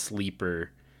up in sleeper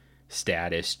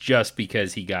status just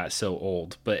because he got so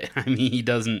old. But I mean,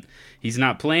 he's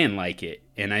not playing like it,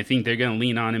 and I think they're going to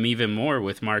lean on him even more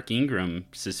with Mark Ingram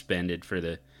suspended for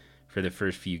the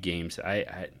first few games.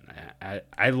 I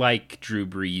like Drew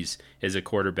Brees as a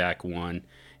quarterback 1,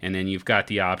 and then you've got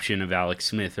the option of Alex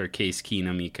Smith or Case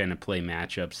Keenum. You kind of play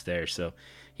matchups there. So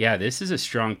yeah, this is a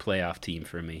strong playoff team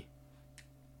for me.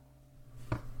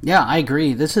 Yeah, I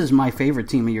agree. This is my favorite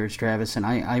team of yours, Travis, and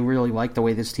I really like the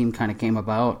way this team kind of came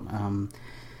about.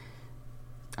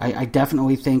 I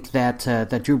definitely think that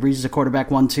Drew Brees is a quarterback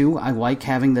 1, too. I like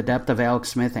having the depth of Alex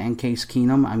Smith and Case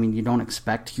Keenum. I mean, you don't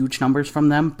expect huge numbers from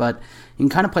them, but you can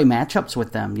kind of play matchups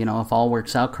with them, if all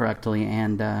works out correctly,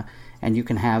 and you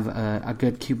can have a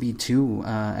good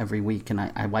QB2 every week, and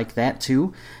I like that,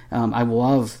 too. I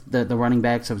love the running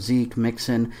backs of Zeke,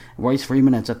 Mixon, Royce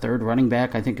Freeman as a third running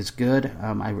back. I think is good,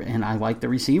 and I like the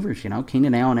receivers.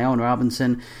 Keenan Allen, Allen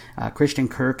Robinson, Christian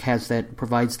Kirk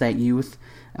provides that youth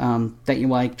that you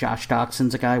like. Josh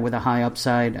Doxson's a guy with a high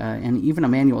upside, and even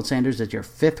Emmanuel Sanders as your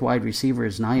 5th wide receiver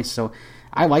is nice. So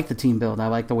I like the team build. I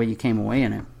like the way you came away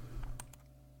in it.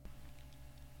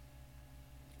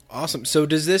 Awesome. So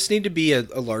does this need to be a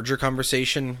larger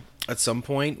conversation at some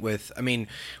point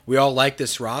we all like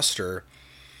this roster,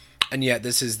 and yet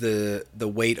this is the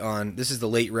late round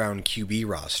QB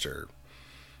roster.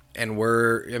 And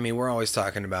we're always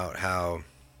talking about how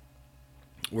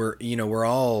we're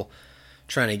all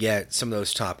trying to get some of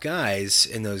those top guys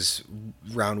in those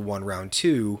round 1, round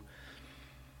 2.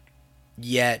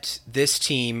 Yet this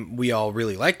team, we all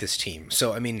really like this team.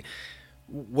 So, I mean,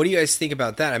 what do you guys think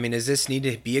about that? I mean, does this need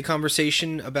to be a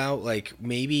conversation about, like,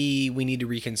 maybe we need to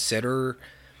reconsider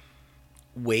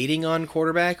waiting on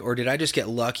quarterback? Or did I just get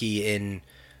lucky in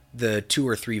the 2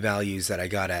 or 3 values that I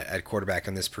got at quarterback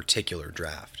on this particular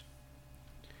draft?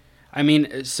 I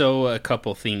mean, so a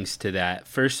couple things to that.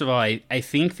 First of all, I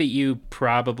think that you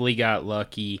probably got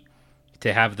lucky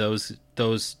to have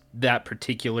that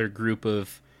particular group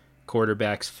of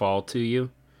quarterbacks fall to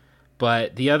you.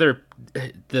 But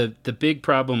the big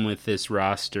problem with this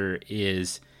roster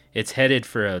is it's headed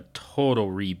for a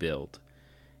total rebuild.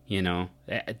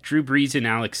 Drew Brees and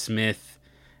Alex Smith,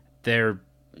 their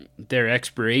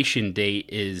expiration date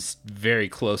is very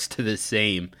close to the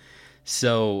same.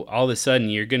 So all of a sudden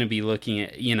you're going to be looking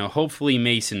at, hopefully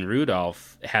Mason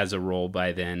Rudolph has a role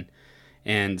by then,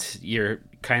 and you're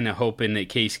kind of hoping that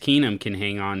Case Keenum can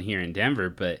hang on here in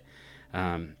Denver. But,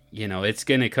 it's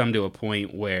going to come to a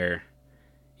point where,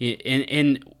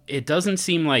 and it doesn't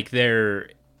seem like there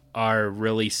are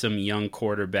really some young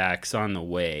quarterbacks on the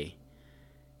way.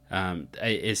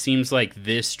 It seems like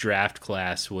this draft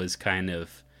class was kind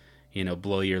of,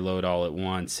 blow your load all at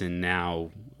once, and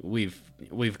now we've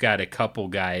got a couple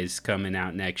guys coming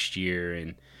out next year,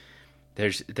 and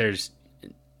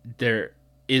there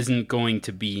isn't going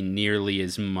to be nearly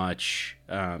as much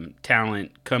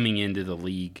talent coming into the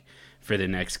league for the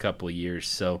next couple of years.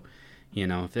 So,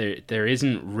 there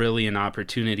isn't really an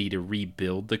opportunity to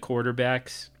rebuild the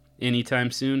quarterbacks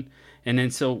anytime soon. And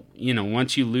then so,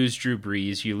 once you lose Drew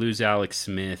Brees, you lose Alex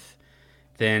Smith,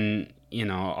 then,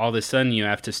 all of a sudden you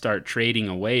have to start trading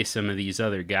away some of these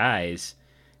other guys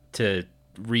to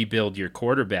rebuild your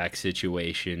quarterback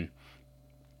situation.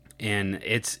 And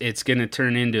it's going to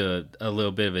turn into a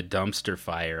little bit of a dumpster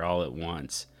fire all at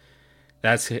once.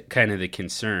 That's kind of the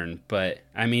concern. But,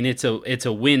 I mean, it's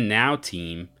a win now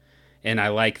team, and I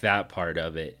like that part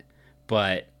of it.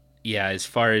 But, yeah, as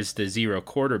far as the zero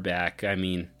quarterback, I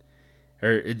mean,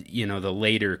 or, the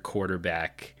later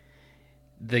quarterback,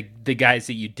 the guys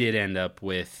that you did end up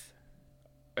with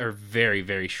are very,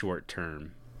 very short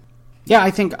term. Yeah,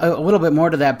 I think a little bit more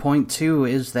to that point, too,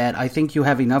 is that I think you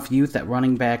have enough youth at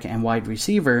running back and wide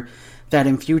receiver that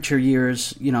in future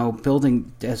years,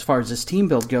 building, as far as this team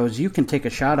build goes, you can take a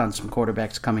shot on some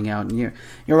quarterbacks coming out. And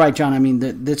you're right, John. I mean,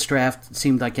 this draft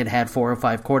seemed like it had 4 or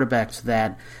 5 quarterbacks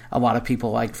that a lot of people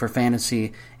liked for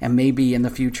fantasy, and maybe in the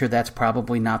future that's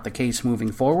probably not the case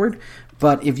moving forward.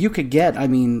 But if you could get,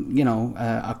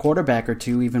 a quarterback or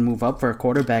two, even move up for a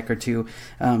quarterback or two,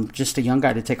 just a young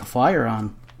guy to take a flyer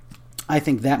on, I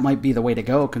think that might be the way to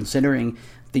go, considering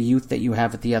the youth that you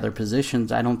have at the other positions.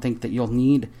 I don't think that you'll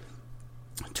need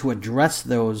to address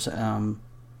those,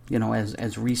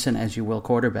 as recent as you will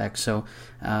quarterbacks. So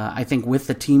I think with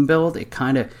the team build, it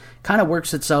kind of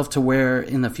works itself to where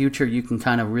in the future you can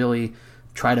kind of really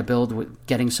try to build with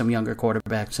getting some younger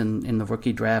quarterbacks in the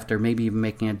rookie draft, or maybe even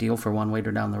making a deal for one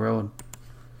later down the road.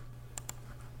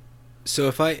 So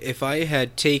if I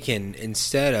had taken,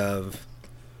 instead of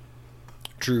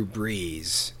Drew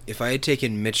Brees, if I had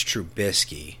taken Mitch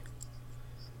Trubisky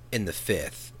in the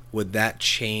 5th, would that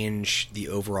change the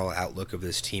overall outlook of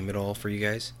this team at all for you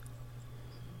guys?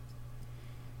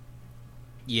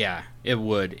 Yeah, it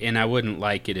would, and I wouldn't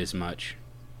like it as much,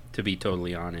 to be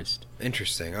totally honest.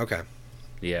 Interesting. Okay.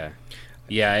 Yeah,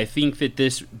 I think that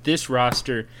this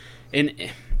roster,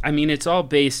 and I mean, it's all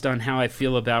based on how I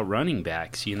feel about running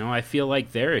backs. I feel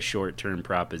like they're a short-term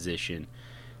proposition.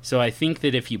 So I think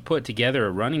that if you put together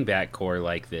a running back core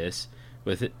like this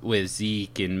with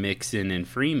Zeke and Mixon and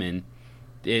Freeman,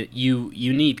 you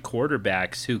need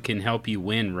quarterbacks who can help you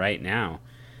win right now.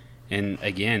 And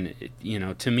again,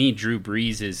 to me, Drew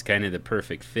Brees is kind of the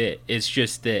perfect fit. It's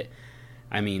just that,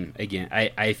 I mean, again,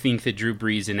 I think that Drew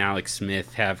Brees and Alex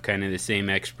Smith have kind of the same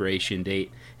expiration date,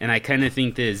 and I kind of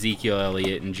think that Ezekiel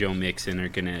Elliott and Joe Mixon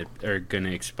are gonna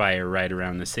expire right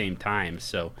around the same time.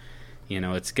 So,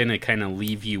 it's going to kind of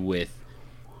leave you with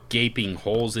gaping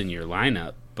holes in your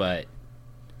lineup. But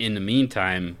in the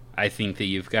meantime, I think that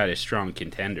you've got a strong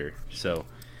contender. So,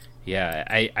 yeah,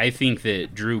 I think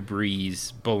that Drew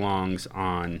Brees belongs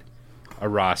on a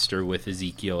roster with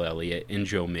Ezekiel Elliott and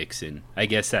Joe Mixon. I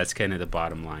guess that's kind of the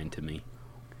bottom line to me.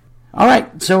 All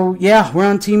right, so, yeah, we're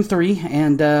on Team 3,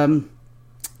 and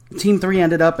Team 3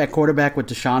 ended up at quarterback with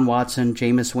Deshaun Watson,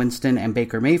 Jameis Winston, and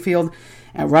Baker Mayfield.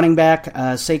 At running back,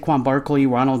 Saquon Barkley,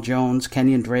 Ronald Jones,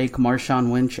 Kenyon Drake,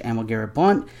 Marshawn Lynch, and LeGarrette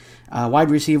Blount.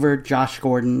 Wide receiver, Josh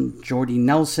Gordon, Jordy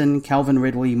Nelson, Calvin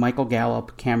Ridley, Michael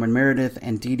Gallup, Cameron Meredith,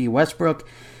 and Dede Westbrook.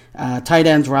 Tight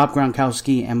ends, Rob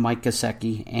Gronkowski and Mike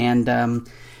Gesicki. And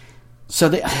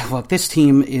look, this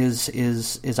team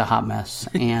is a hot mess.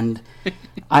 And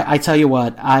I tell you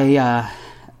what, I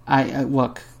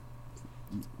look,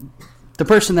 the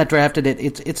person that drafted it,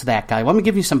 it's that guy. Let me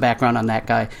give you some background on that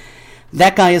guy.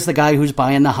 That guy is the guy who's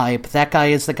buying the hype. That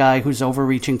guy is the guy who's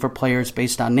overreaching for players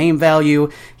based on name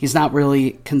value. He's not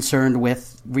really concerned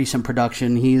with recent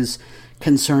production. He's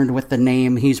concerned with the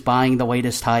name. He's buying the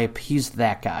latest hype. He's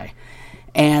that guy.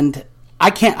 And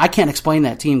I can't explain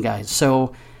that team, guys.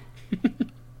 So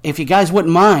if you guys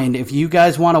wouldn't mind, if you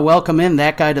guys want to welcome in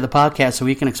that guy to the podcast so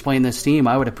we can explain this team,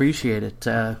 I would appreciate it.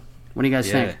 What do you guys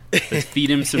think? Let's feed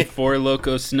him some Four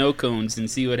Loko snow cones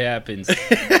and see what happens.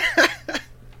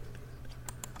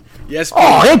 Yes.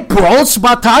 Oh, hey, bro, it's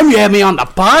about time you had me on the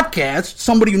podcast.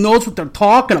 Somebody who knows what they're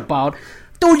talking about.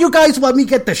 Dude, you guys let me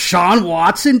get Deshaun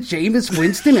Watson, Jameis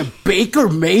Winston, and Baker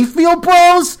Mayfield,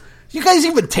 bros? You guys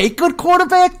even take good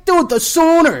quarterback? Dude, the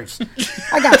Sooners.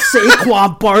 I got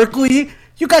Saquon Barkley.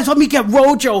 You guys let me get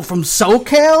Rojo from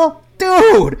SoCal?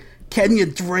 Dude,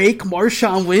 Kenyon Drake,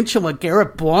 Marshawn Lynch, and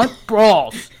LeGarrette Blount?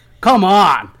 Bros, come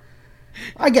on.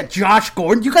 I get Josh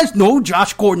Gordon. You guys know who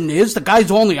Josh Gordon is. The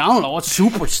guy's only, a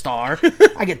superstar.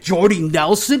 I get Jordy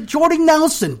Nelson. Jordy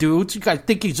Nelson, dudes. You guys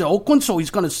think he's Oakland, so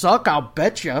he's going to suck? I'll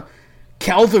bet you.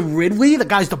 Calvin Ridley, the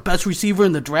guy's the best receiver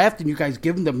in the draft, and you guys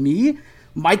give him to me?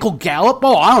 Michael Gallup?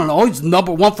 Oh, I don't know. He's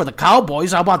number one for the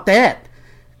Cowboys. How about that?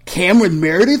 Cameron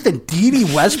Meredith and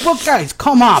D.D. Westbrook? Guys,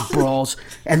 come on, bros.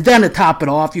 And then to top it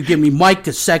off, you give me Mike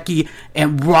Gesicki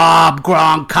and Rob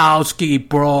Gronkowski,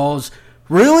 bros.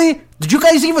 Really? Did you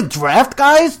guys even draft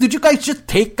guys? Did you guys just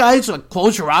take guys, like,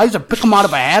 close your eyes and pick them out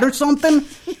of a hat or something?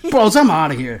 Bros, I'm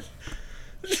out of here.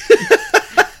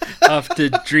 Off to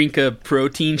drink a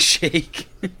protein shake.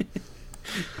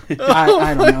 I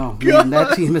don't know, man.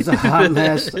 That team is a hot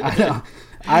mess.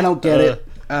 I don't get it.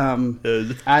 I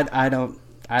don't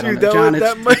Dude, know. John,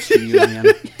 it's to you, man.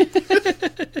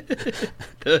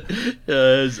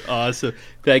 That's awesome.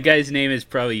 That guy's name is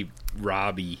probably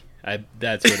Robbie.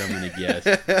 That's what I'm going to guess.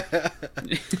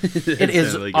 It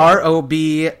is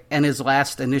R-O-B, and his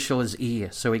last initial is E,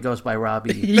 so he goes by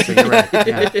Robbie. So you're right.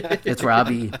 Yeah, it's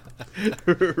Robbie.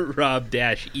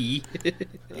 Rob-E.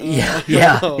 Yeah.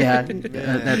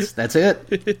 That's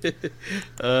it.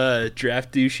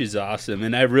 Draft douche is awesome,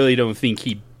 and I really don't think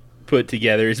he put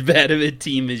together as bad of a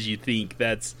team as you think.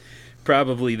 That's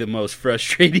probably the most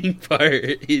frustrating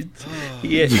part.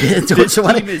 So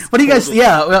what do you guys?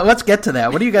 Yeah, well, let's get to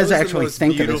that. What do you guys actually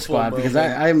think of this squad? Because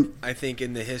I think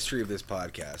in the history of this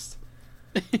podcast,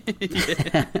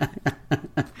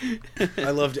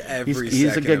 I loved every.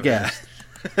 He's a good guest.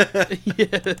 Yeah,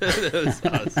 that was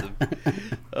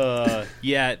awesome.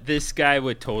 Yeah, this guy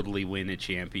would totally win a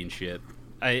championship.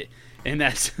 And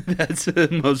that's the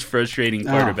most frustrating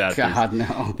part about God, this.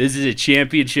 No. This is a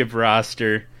championship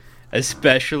roster,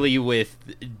 especially with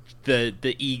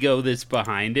the ego that's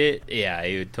behind it. Yeah,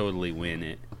 he would totally win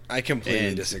it. I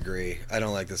completely disagree. I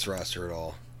don't like this roster at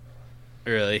all.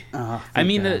 Really? I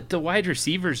mean, the wide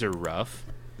receivers are rough.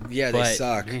 Yeah, they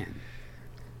suck. Man.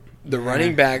 The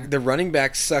running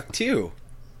backs suck too.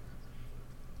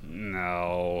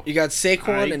 No. You got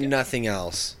Saquon and nothing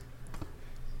else.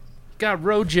 Got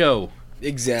Rojo.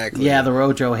 Exactly. Yeah, the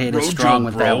Rojo hate is strong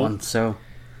with that one. So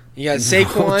you got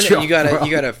Saquon, and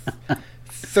you got a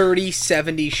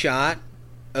 30-70 shot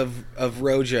of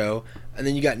Rojo, and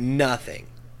then you got nothing.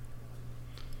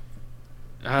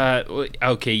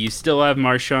 Okay, you still have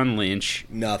Marshawn Lynch.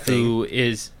 Nothing. Who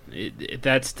is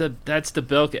that's the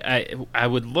bell. I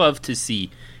would love to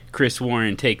see Chris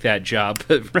Warren take that job,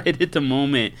 but right at the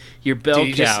moment, your bell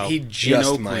cow in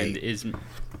Oakland is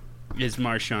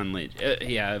Marshawn Lynch.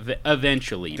 Yeah,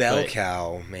 eventually. Bell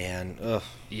cow, man. Ugh.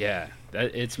 Yeah,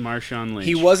 it's Marshawn Lynch.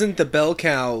 He wasn't the bell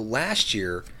cow last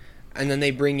year, and then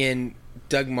they bring in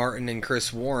Doug Martin and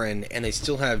Chris Warren, and they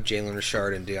still have Jalen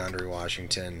Richard and DeAndre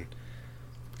Washington.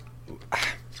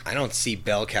 I don't see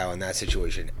bell cow in that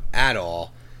situation at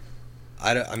all.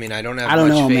 I don't have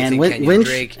much faith in Kenyon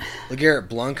Drake.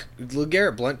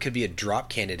 LeGarrette Blount could be a drop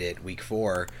candidate week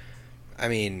 4. I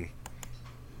mean,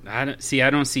 I don't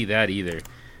see that either.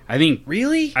 I think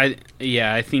really.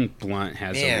 I think Blount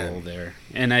has a role there,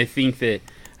 and I think that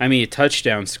a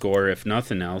touchdown scorer, if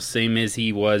nothing else, same as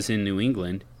he was in New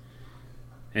England,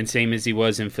 and same as he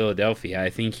was in Philadelphia. I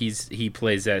think he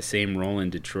plays that same role in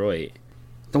Detroit.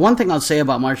 The one thing I'll say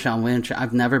about Marshawn Lynch,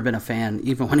 I've never been a fan,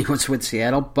 even when he was with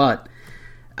Seattle, but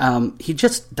he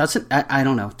just doesn't. I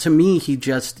don't know. To me, he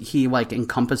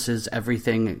encompasses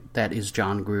everything that is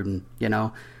John Gruden. You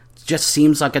know. Just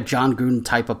seems like a John Gruden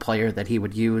type of player that he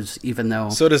would use, even though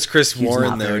so does Chris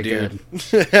Warren, though, dude.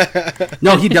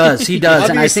 No, he does,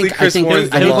 and I think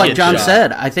like John shot.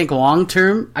 said, I think long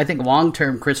term,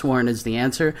 Chris Warren is the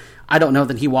answer. I don't know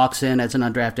that he walks in as an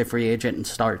undrafted free agent and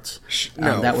starts.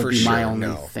 No, that would be my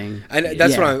only thing. And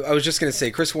that's what I was just going to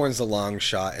say. Chris Warren's the long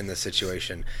shot in this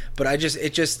situation, but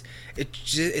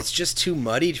it's just too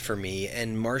muddied for me.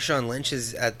 And Marshawn Lynch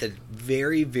is at the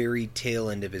very, very tail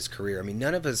end of his career. I mean,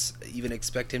 none of us even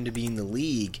expect him to be in the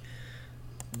league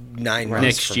 9 months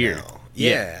next from year. now.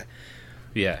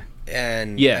 Yeah.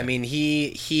 And I mean,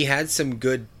 he had some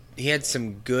good. He had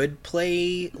some good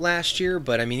play last year,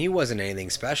 but I mean, he wasn't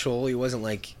anything special. He wasn't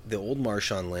like the old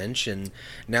Marshawn Lynch, and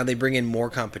now they bring in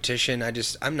more competition.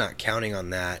 I'm not counting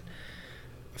on that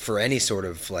for any sort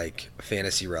of like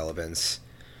fantasy relevance.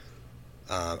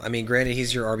 I mean, granted,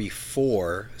 he's your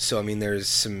RB4, so I mean, there's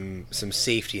some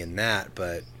safety in that,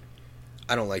 but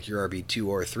I don't like your RB2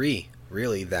 or 3.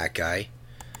 Really, that guy.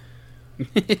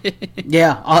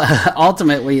 Yeah,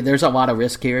 ultimately, there's a lot of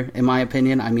risk here, in my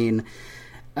opinion. I mean.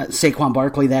 Saquon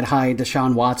Barkley that high,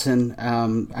 Deshaun Watson,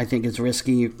 I think is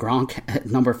risky. Gronk at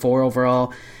number 4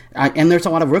 overall, and there's a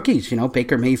lot of rookies. You know,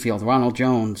 Baker Mayfield, Ronald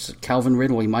Jones, Calvin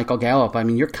Ridley, Michael Gallup. I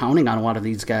mean, you're counting on a lot of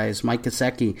these guys. Mike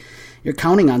Gesicki, you're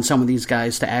counting on some of these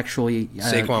guys to actually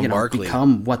Barkley.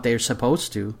 become what they're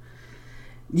supposed to.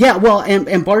 Yeah, well,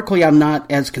 and Barkley I'm not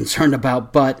as concerned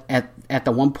about, but at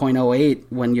the 1.08,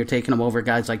 when you're taking him over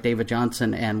guys like David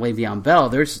Johnson and Le'Veon Bell,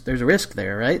 there's a risk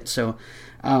there, right? So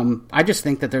I just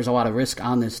think that there's a lot of risk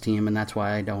on this team, and that's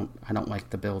why I don't like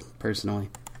the build personally.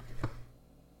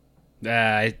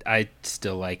 I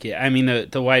still like it. I mean,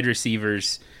 the wide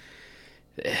receivers,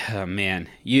 man,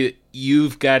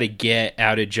 you've got to get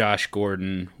out of Josh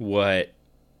Gordon what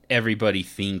everybody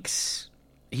thinks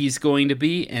he's going to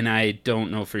be, and I don't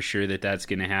know for sure that that's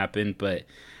going to happen, but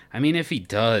I mean, if he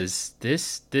does,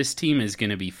 this team is going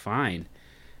to be fine.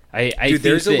 I Dude, think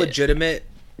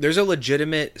there's a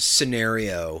legitimate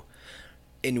scenario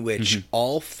in which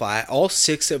all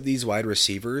 6 of these wide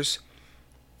receivers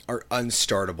are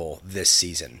unstartable this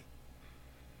season.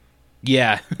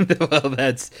 Yeah, well,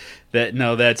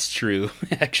 that's true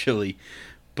actually,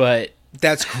 but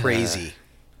that's crazy.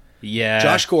 Yeah,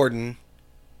 Josh Gordon,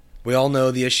 we all know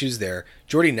the issues there.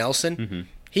 Jordy Nelson,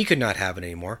 he could not have it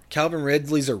anymore. Calvin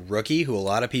Ridley's a rookie who a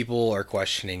lot of people are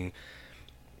questioning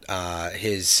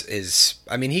his.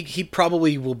 I mean, he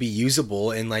probably will be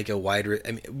usable in like a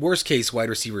worst case wide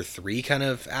receiver 3 kind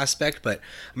of aspect. But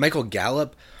Michael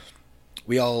Gallup,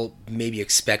 we all maybe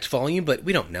expect volume, but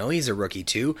we don't know. He's a rookie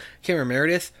too. Cameron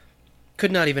Meredith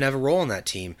could not even have a role in that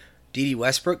team. Dede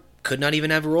Westbrook could not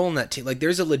even have a role in that team. Like,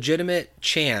 there's a legitimate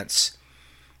chance.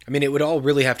 I mean, it would all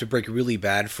really have to break really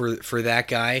bad for that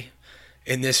guy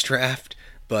in this draft,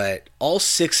 but all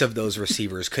 6 of those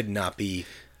receivers could not be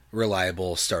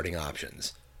reliable starting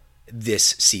options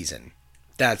this season.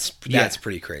 That's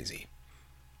pretty crazy.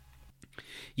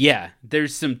 Yeah,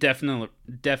 there's some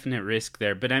definite risk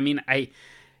there, but I mean, I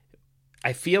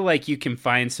feel like you can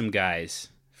find some guys.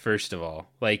 First of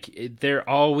all, like, there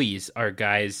always are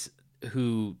guys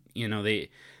who,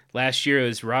 last year it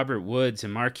was Robert Woods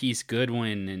and Marquise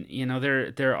Goodwin, and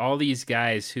there are all these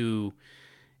guys who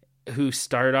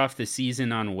start off the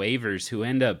season on waivers who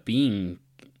end up being,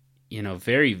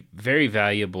 very, very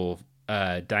valuable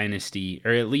dynasty,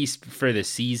 or at least for the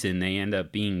season they end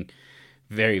up being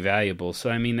very valuable. So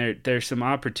I mean, there's some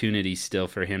opportunities still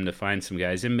for him to find some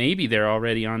guys, and maybe they're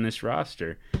already on this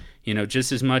roster.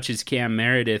 Just as much as Cam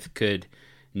Meredith could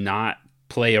not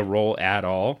play a role at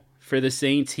all for the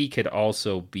Saints, he could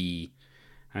also be.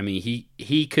 I mean,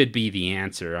 he could be the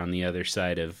answer on the other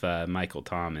side of Michael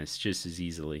Thomas just as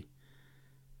easily.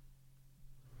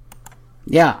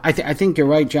 Yeah, I think you're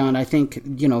right, John. I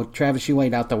think, Travis, you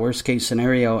laid out the worst case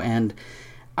scenario, and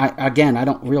I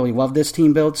don't really love this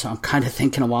team build, so I'm kind of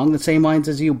thinking along the same lines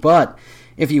as you. But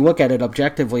if you look at it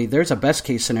objectively, there's a best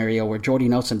case scenario where Jordy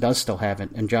Nelson does still have it,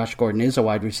 and Josh Gordon is a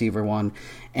wide receiver 1,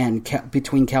 and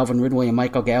between Calvin Ridley and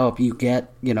Michael Gallup, you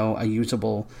get a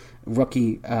usable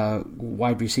rookie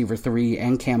wide receiver 3,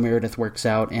 and Cam Meredith works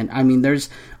out. And I mean, there's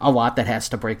a lot that has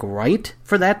to break right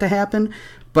for that to happen.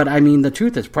 But I mean, the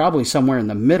truth is probably somewhere in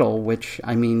the middle, which,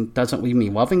 I mean, doesn't leave me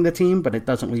loving the team, but it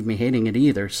doesn't leave me hating it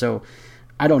either. So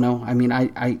I don't know. I mean,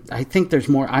 I think there's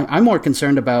more. I'm more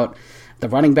concerned about the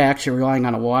running backs. You're relying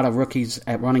on a lot of rookies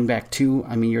at running back 2.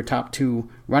 I mean, your top 2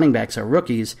 running backs are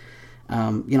rookies. How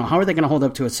are they going to hold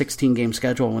up to a 16-game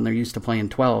schedule when they're used to playing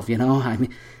 12? I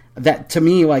mean, that, to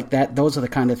me, like that, those are the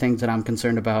kind of things that I'm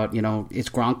concerned about. Is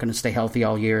Gronk going to stay healthy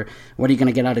all year? What are you going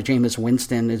to get out of Jameis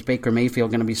Winston? Is Baker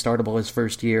Mayfield going to be startable his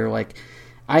first year? Like,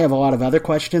 I have a lot of other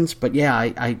questions, but yeah,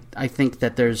 I think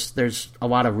that there's a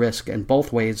lot of risk in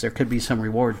both ways. There could be some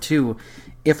reward too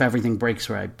if everything breaks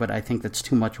right, but I think that's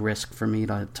too much risk for me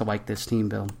to like this team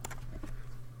build.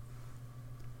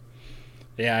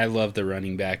 Yeah, I love the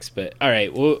running backs, but all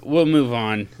right, we'll move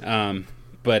on.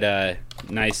 But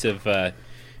nice of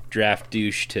Draft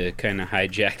Douche to kind of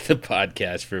hijack the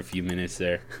podcast for a few minutes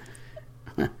there.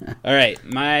 All right,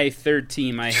 my third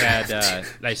team, I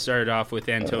started off with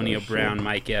Antonio Brown,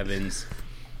 Mike Evans,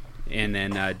 and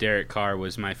then Derek Carr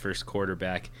was my first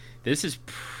quarterback. This is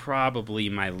probably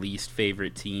my least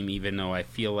favorite team, even though I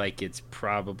feel like it's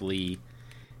probably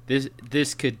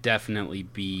this could definitely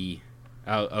be.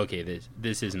 Oh, okay,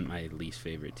 this isn't my least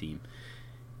favorite team.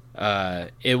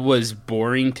 It was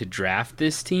boring to draft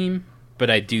this team, but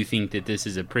I do think that this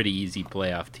is a pretty easy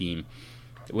playoff team.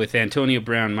 With Antonio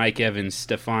Brown, Mike Evans,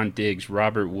 Stephon Diggs,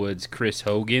 Robert Woods, Chris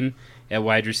Hogan at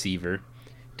wide receiver,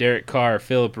 Derek Carr,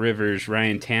 Phillip Rivers,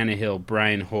 Ryan Tannehill,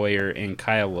 Brian Hoyer, and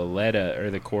Kyle Lauletta are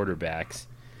the quarterbacks.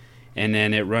 And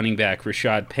then at running back,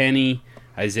 Rashad Penny,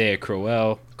 Isaiah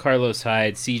Crowell, Carlos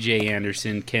Hyde, C.J.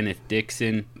 Anderson, Kenneth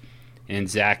Dixon, and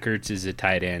Zach Ertz is a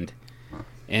tight end.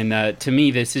 And to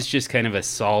me, this is just kind of a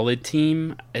solid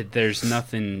team. There's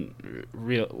nothing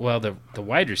real. Well, the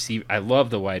wide receiver, I love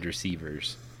the wide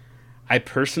receivers. I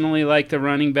personally like the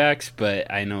running backs,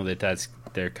 but I know that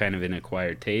they're kind of an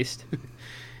acquired taste.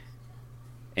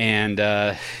 And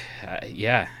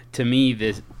yeah, to me,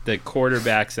 the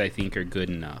quarterbacks I think are good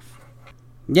enough.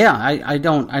 Yeah, I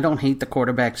don't hate the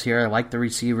quarterbacks here. I like the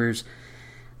receivers.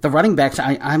 The running backs,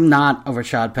 I'm not a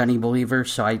Rashad Penny believer,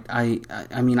 so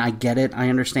I mean, I get it. I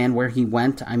understand where he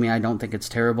went. I mean, I don't think it's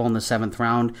terrible in the 7th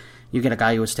round. You get a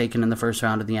guy who was taken in the 1st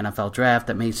round of the NFL draft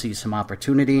that may see some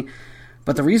opportunity.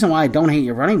 But the reason why I don't hate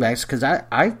your running backs is because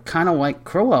I kind of like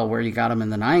Crowell where you got him in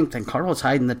the 9th and Carlos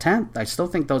Hyde in the 10th. I still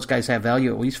think those guys have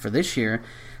value, at least for this year.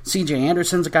 C.J.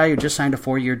 Anderson's a guy who just signed a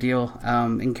 4-year deal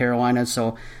in Carolina,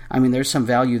 so, I mean, there's some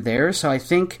value there. So I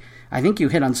think you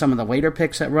hit on some of the later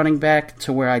picks at running back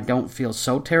to where I don't feel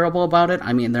so terrible about it.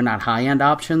 I mean, they're not high-end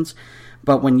options,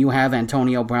 but when you have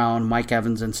Antonio Brown, Mike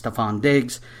Evans, and Stephon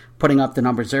Diggs putting up the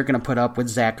numbers they're going to put up with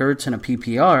Zach Ertz in a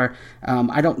PPR,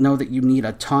 I don't know that you need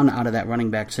a ton out of that running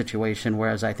back situation,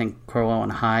 whereas I think Crowell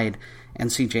and Hyde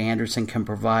and C.J. Anderson can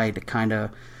provide kind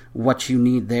of what you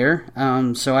need there.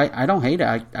 So I don't hate it.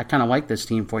 I kind of like this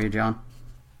team for you, John.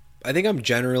 I think I'm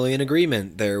generally in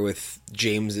agreement there with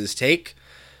James's take.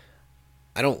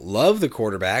 I don't love the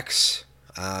quarterbacks.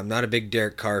 I'm not a big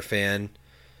Derek Carr fan.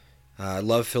 I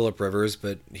love Phillip Rivers,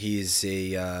 but he's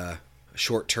a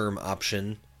short-term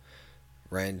option.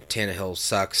 Ryan Tannehill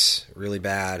sucks really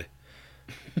bad.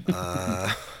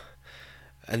 And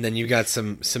then you've got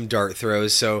some dart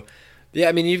throws. So, yeah,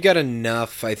 I mean, you've got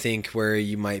enough, I think, where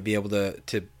you might be able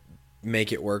to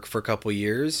make it work for a couple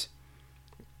years.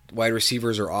 Wide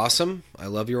receivers are awesome. I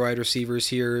love your wide receivers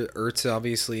here. Ertz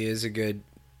obviously is a good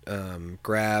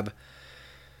grab.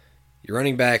 Your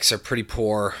running backs are pretty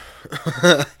poor.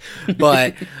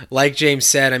 But like James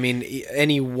said, I mean,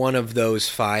 any one of those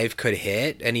 5 could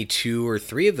hit. Any 2 or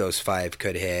 3 of those 5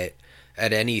 could hit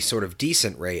at any sort of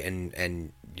decent rate,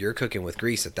 and you're cooking with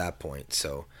grease at that point.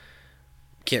 So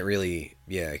can't really,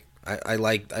 yeah. I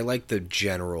like the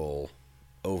general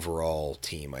overall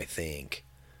team, I think.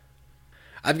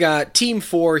 I've got Team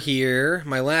 4 here,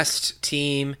 my last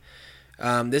team.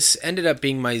 This ended up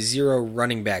being my 0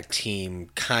 running back team,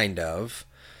 kind of.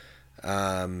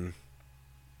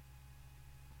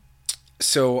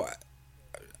 So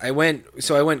I went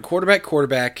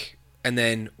quarterback, and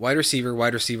then wide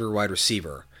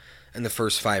receiver in the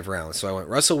first 5 rounds. So I went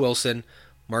Russell Wilson,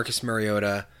 Marcus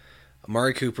Mariota,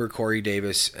 Amari Cooper, Corey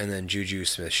Davis, and then Juju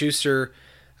Smith-Schuster.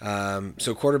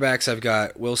 So quarterbacks, I've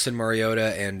got Wilson,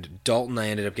 Mariota, and Dalton I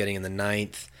ended up getting in the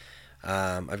 9th.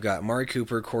 I've got Amari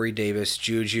Cooper, Corey Davis,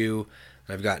 Juju.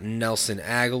 I've got Nelson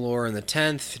Aguilar in the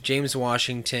 10th, James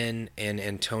Washington, and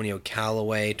Antonio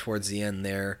Callaway towards the end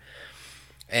there.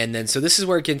 And then, so this is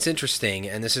where it gets interesting,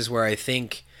 and this is where I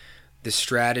think the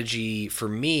strategy, for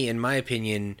me, in my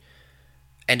opinion,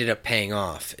 ended up paying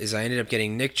off, is I ended up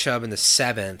getting Nick Chubb in the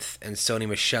 7th and Sony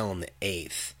Michel in the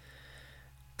 8th.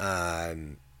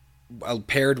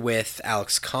 Paired with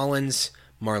Alex Collins,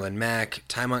 Marlon Mack,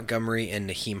 Ty Montgomery, and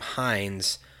Naheem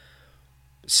Hines.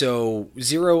 So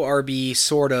 0 RB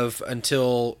sort of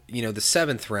until, the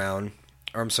 6th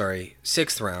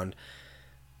round.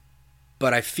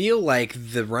 But I feel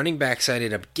like the running backs I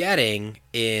ended up getting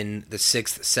in the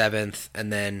 6th, 7th,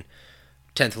 and then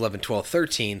 10th, 11th, 12th,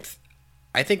 13th,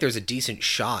 I think there's a decent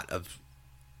shot of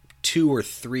 2 or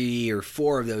 3 or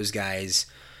 4 of those guys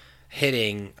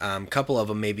hitting. A couple of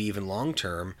them maybe even long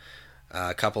term.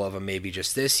 A couple of them maybe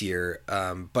just this year.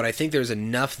 But I think there's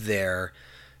enough there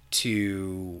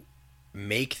to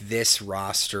make this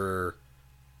roster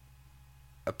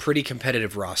a pretty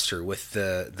competitive roster with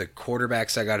the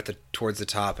quarterbacks I got towards the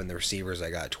top and the receivers I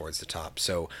got towards the top.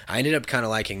 So I ended up kind of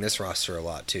liking this roster a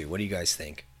lot too. What do you guys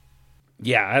think?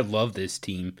 Yeah, I love this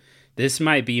team. This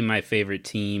might be my favorite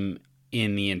team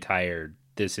in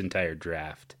this entire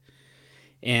draft.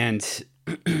 And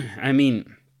I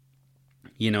mean,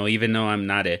 even though I'm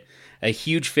not a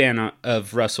huge fan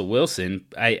of Russell Wilson,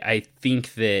 I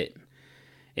think that,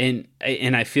 and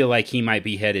I feel like he might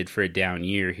be headed for a down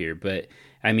year here, but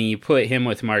I mean, you put him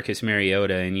with Marcus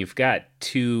Mariota and you've got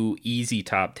 2 easy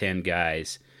top 10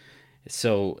 guys.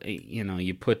 So,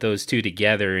 you put those 2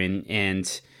 together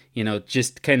and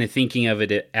just kind of thinking of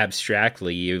it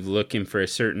abstractly, you're looking for a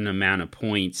certain amount of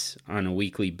points on a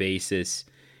weekly basis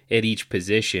at each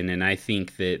position. And I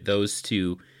think that those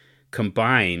 2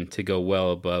 combine to go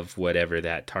well above whatever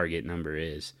that target number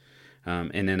is.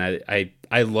 And then I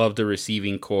love the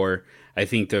receiving core. I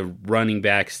think the running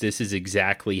backs, this is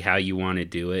exactly how you want to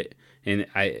do it. And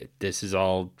this is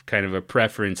all kind of a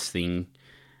preference thing.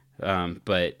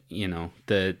 But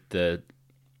the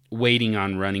waiting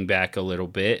on running back a little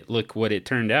bit, look what it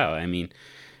turned out. I mean,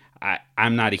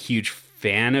 I'm not a huge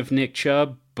fan of Nick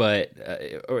Chubb, but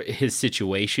or his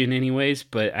situation anyways.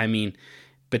 But I mean,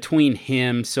 between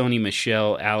him, Sony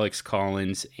Michel, Alex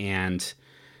Collins, and,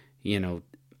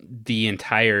 the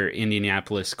entire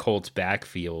Indianapolis Colts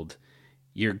backfield,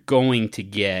 you're going to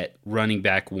get running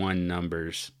back one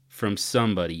numbers from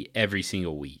somebody every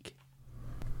single week.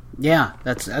 Yeah,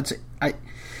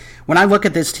 when I look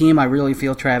at this team, I really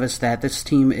feel, Travis, that this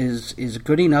team is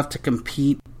good enough to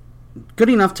compete, good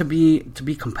enough to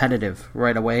be competitive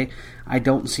right away. I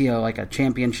don't see a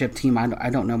championship team. I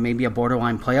don't know, maybe a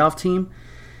borderline playoff team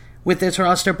with this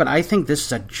roster, but I think this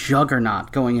is a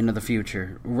juggernaut going into the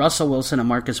future. Russell Wilson and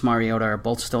Marcus Mariota are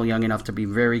both still young enough to be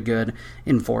very good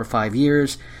in 4 or 5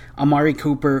 years. Amari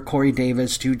Cooper, Corey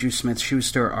Davis, Juju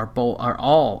Smith-Schuster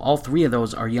all three of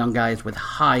those are young guys with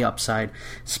high upside,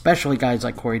 especially guys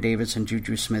like Corey Davis and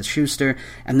Juju Smith-Schuster.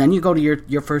 And then you go to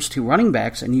your first two running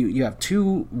backs, and you have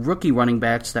two rookie running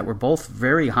backs that were both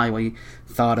very highly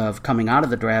thought of coming out of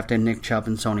the draft, in Nick Chubb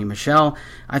and Sony Michel.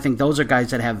 I think those are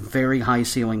guys that have very high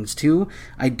ceilings too.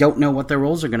 I don't know what their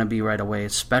roles are going to be right away,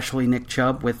 especially Nick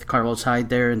Chubb with Carlos Hyde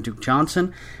there and Duke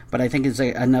Johnson, but I think is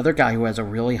another guy who has a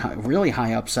really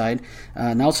high upside.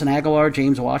 Nelson Aguilar,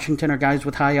 James Washington are guys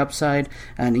with high upside.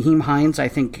 Naheem Hines, I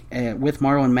think, with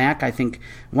Marlon Mack, I think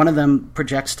one of them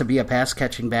projects to be a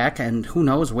pass-catching back, and who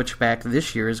knows which back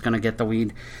this year is going to get the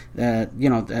lead,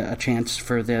 a chance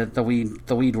for the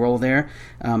lead role there.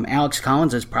 Alex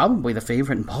Collins is probably the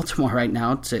favorite in Baltimore right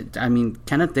now.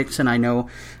 Kenneth Dixon, I know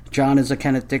John is a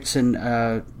Kenneth Dixon,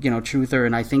 truther,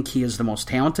 and I think he is the most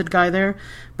talented guy there.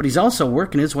 But he's also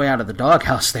working his way out of the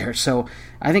doghouse there. So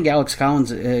I think Alex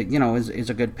Collins, is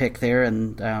a good pick there.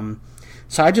 And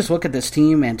so I just look at this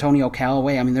team, Antonio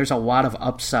Callaway. I mean, there's a lot of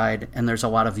upside and there's a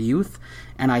lot of youth.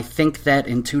 And I think that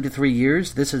in 2 to 3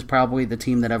 years, this is probably the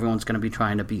team that everyone's going to be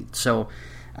trying to beat. So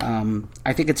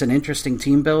I think it's an interesting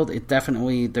team build.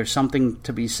 There's something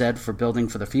to be said for building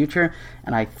for the future,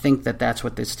 and I think that that's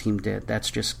what this team did. That's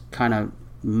just kind of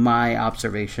my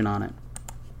observation on it.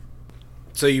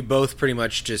 So you both pretty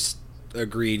much just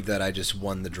agreed that I just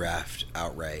won the draft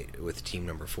outright with team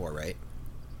number 4, right?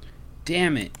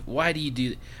 Damn it. Why do you do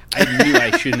that? I knew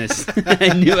I shouldn't have.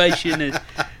 I knew I shouldn't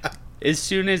have. As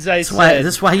soon as I said...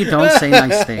 This is why you don't say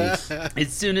nice things.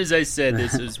 As soon as I said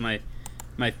this was my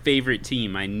favorite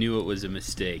team, I knew it was a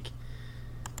mistake.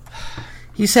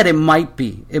 He said it might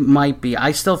be. It might be.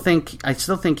 I still think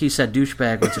he said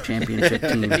douchebag was a championship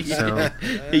team. So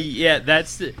yeah,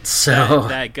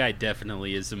 that guy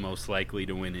definitely is the most likely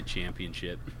to win a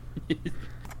championship.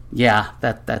 Yeah,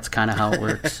 that's kind of how it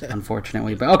works,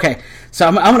 unfortunately. But okay, so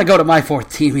I'm going to go to my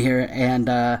fourth team here, and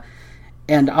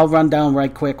I'll run down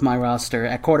right quick my roster.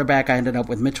 At quarterback, I ended up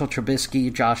with Mitchell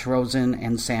Trubisky, Josh Rosen,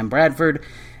 and Sam Bradford.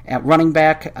 At running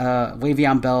back,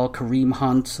 Le'Veon Bell, Kareem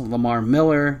Hunt, Lamar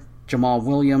Miller, Jamal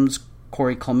Williams,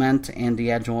 Corey Clement, and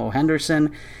D'Angelo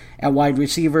Henderson. At wide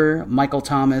receiver, Michael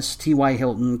Thomas, T.Y.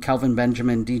 Hilton, Kelvin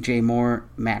Benjamin, DJ Moore,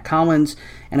 Matt Collins.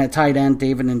 And at tight end,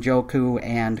 David Njoku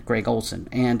and Greg Olsen.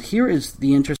 And here is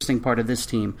the interesting part of this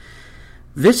team.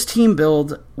 This team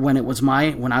build, when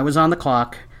I was on the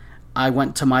clock, I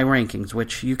went to my rankings,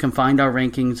 which you can find our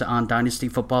rankings on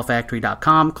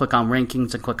dynastyfootballfactory.com. Click on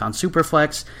rankings and click on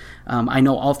SuperFlex. I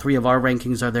know all three of our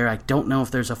rankings are there. I don't know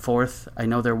if there's a fourth. I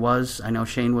know there was. I know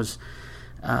Shane was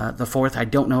the fourth. I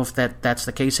don't know if that's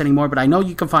the case anymore, but I know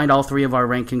you can find all three of our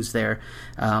rankings there.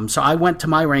 So I went to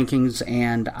my rankings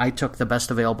and I took the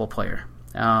best available player.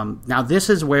 Now this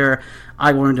is where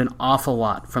I learned an awful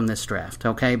lot from this draft,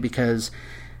 okay? Because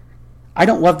I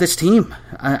don't love this team.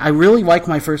 I really like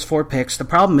my first 4 picks. The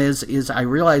problem is I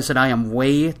realize that I am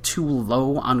way too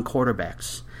low on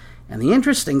quarterbacks. And the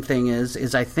interesting thing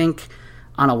is I think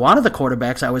on a lot of the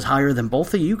quarterbacks I was higher than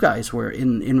both of you guys were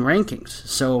in rankings.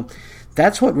 So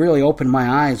that's what really opened my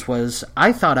eyes. Was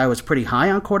I thought I was pretty high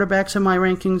on quarterbacks in my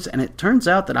rankings, and it turns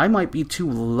out that I might be too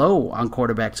low on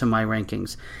quarterbacks in my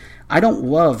rankings. I don't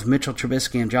love Mitchell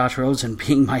Trubisky and Josh Rosen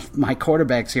being my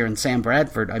quarterbacks here, and Sam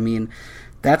Bradford. I mean,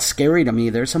 that's scary to me.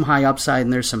 There's some high upside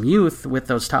and there's some youth with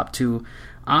those top 2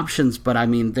 options, but I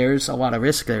mean, there's a lot of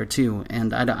risk there too,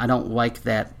 and I don't like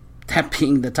that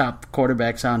being the top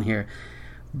quarterbacks on here.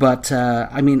 But,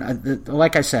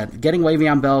 like I said, getting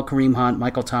Le'Veon Bell, Kareem Hunt,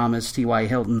 Michael Thomas, T.Y.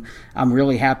 Hilton, I'm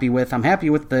really happy with. I'm happy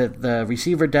with the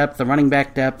receiver depth, the running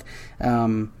back depth.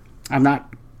 I'm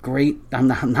not great. I'm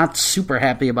not super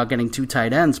happy about getting 2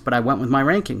 tight ends, but I went with my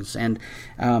rankings. And,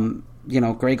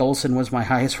 Greg Olsen was my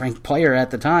highest ranked player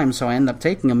at the time, so I ended up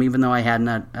taking him even though I had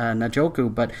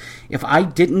Njoku. But if I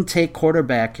didn't take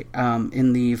quarterback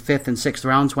in the 5th and 6th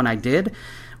rounds when I did,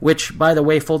 which, by the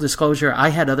way, full disclosure, I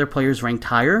had other players ranked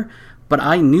higher, but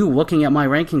I knew looking at my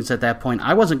rankings at that point,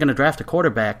 I wasn't going to draft a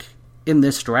quarterback in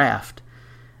this draft.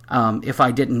 if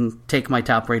I didn't take my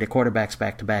top-rated quarterbacks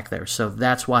back-to-back there. So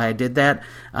that's why I did that.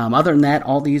 Other than that,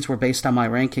 all these were based on my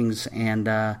rankings,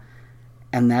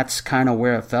 and that's kind of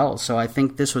where it fell. So I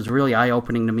think this was really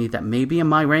eye-opening to me that maybe in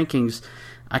my rankings,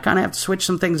 I kind of have to switch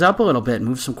some things up a little bit,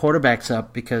 move some quarterbacks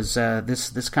up, because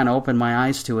this kind of opened my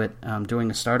eyes to it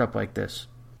doing a startup like this.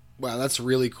 Wow, that's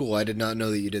really cool. I did not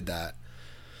know that you did that.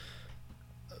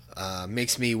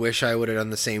 Makes me wish I would have done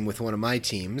the same with one of my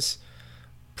teams.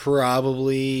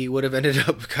 Probably would have ended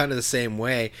up kind of the same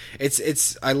way.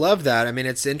 I love that. I mean,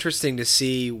 it's interesting to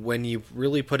see when you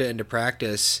really put it into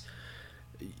practice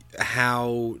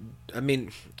how, I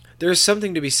mean, there's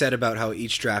something to be said about how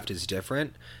each draft is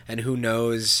different, and who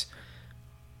knows,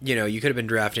 you know, you could have been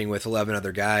drafting with 11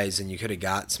 other guys and you could have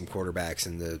got some quarterbacks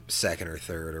in the second or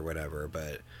third or whatever,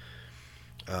 but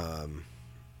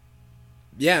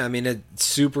yeah, I mean, it's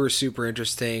super, super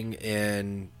interesting,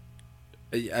 and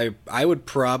I would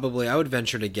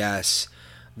venture to guess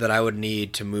that I would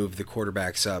need to move the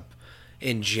quarterbacks up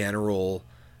in general,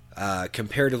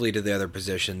 comparatively to the other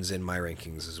positions in my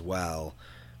rankings as well,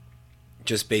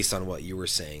 just based on what you were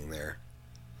saying there.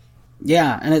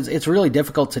 Yeah, and it's really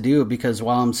difficult to do, because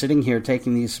while I'm sitting here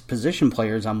taking these position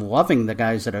players, I'm loving the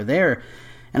guys that are there,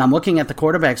 and I'm looking at the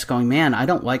quarterbacks going, man, I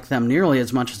don't like them nearly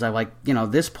as much as I like, you know,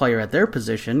 this player at their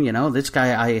position. You know, this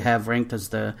guy I have ranked as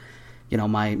the, you know,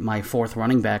 my fourth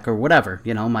running back or whatever,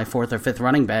 you know, my fourth or fifth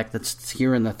running back that's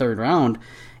here in the third round.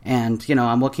 And, you know,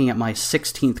 I'm looking at my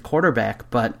 16th quarterback,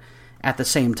 but at the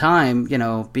same time, you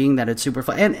know, being that it's super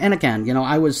fun. And again, you know,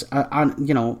 I was I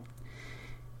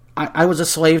was a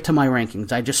slave to my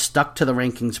rankings. I just stuck to the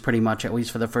rankings pretty much, at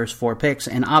least for the first 4 picks.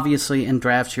 And obviously in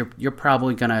drafts, you're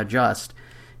probably going to adjust.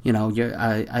 You know,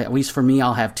 at least for me,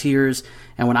 I'll have tiers.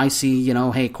 And when I see, you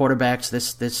know, hey, quarterbacks,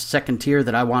 this second tier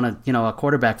that I want to, you know, a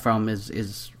quarterback from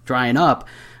is drying up,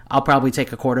 I'll probably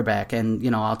take a quarterback, and,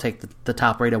 you know, I'll take the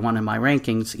top rated one in my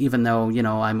rankings, even though, you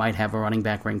know, I might have a running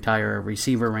back ranked higher, a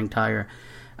receiver ranked higher.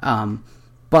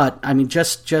 But I mean,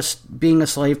 just being a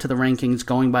slave to the rankings,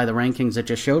 going by the rankings, it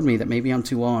just showed me that maybe I'm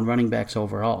too low on running backs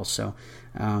overall. So,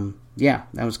 yeah,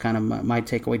 that was kind of my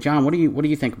takeaway. John, what do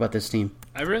you think about this team?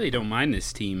 I really don't mind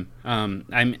this team.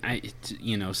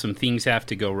 You know, some things have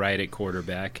to go right at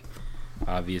quarterback,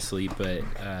 obviously, but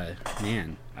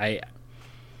man,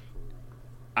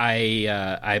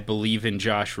 I believe in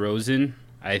Josh Rosen.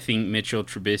 I think Mitchell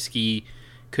Trubisky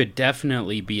could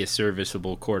definitely be a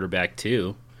serviceable quarterback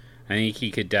too. I think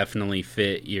he could definitely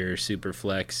fit your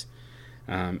SuperFlex.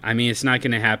 I mean, it's not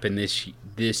going to happen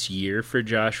this year for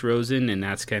Josh Rosen, and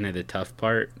that's kind of the tough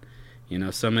part. You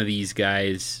know, some of these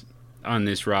guys on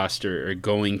this roster are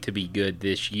going to be good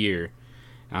this year,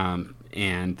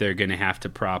 and they're going to have to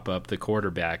prop up the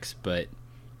quarterbacks. But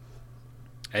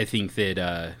I think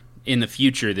that in the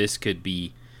future, this could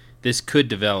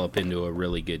develop into a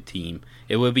really good team.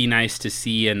 It would be nice to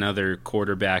see another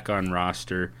quarterback on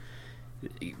roster,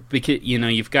 because, you know,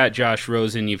 you've got Josh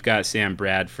Rosen, you've got Sam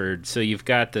Bradford, so you've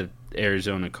got the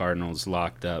Arizona Cardinals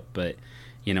locked up. But,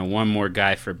 you know, one more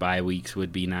guy for bye weeks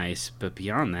would be nice. But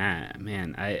beyond that,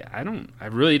 man, I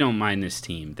really don't mind this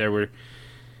team. There were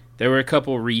a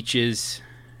couple reaches,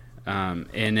 and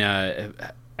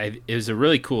it was a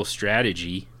really cool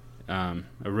strategy, a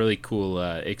really cool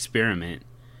experiment.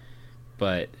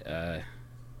 But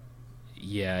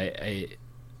yeah,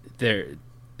 there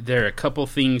are a couple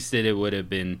things that it would have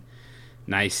been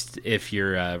nice if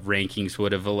your rankings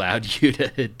would have allowed you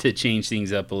to change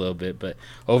things up a little bit. But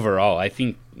overall, I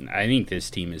think this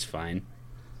team is fine.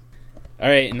 All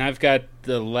right, and I've got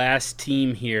the last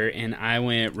team here, and I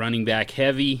went running back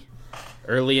heavy,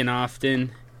 early and often,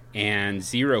 and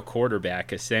zero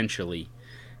quarterback, essentially.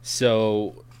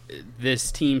 So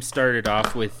this team started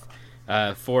off with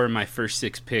 4 of my first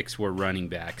 6 picks were running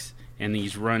backs, and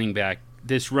this running back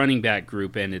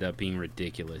group ended up being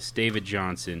ridiculous. David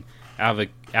Johnson, Alvin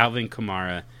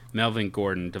Kamara, Melvin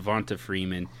Gordon, Devonta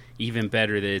Freeman, even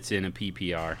better that it's in a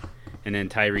PPR. And then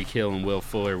Tyreek Hill and Will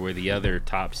Fuller were the other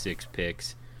top 6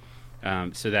 picks.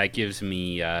 So that gives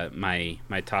me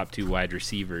my top 2 wide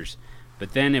receivers.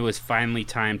 But then it was finally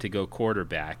time to go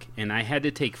quarterback, and I had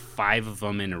to take 5 of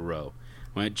them in a row.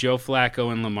 Went Joe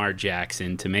Flacco and Lamar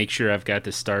Jackson to make sure I've got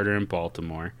the starter in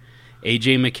Baltimore.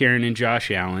 A.J. McCarron and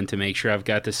Josh Allen to make sure I've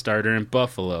got the starter in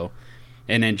Buffalo.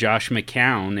 And then Josh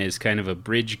McCown is kind of a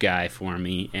bridge guy for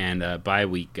me and a bye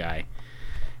week guy.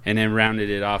 And then rounded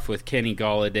it off with Kenny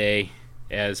Golladay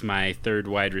as my 3rd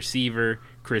wide receiver.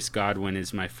 Chris Godwin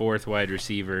is my 4th wide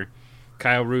receiver.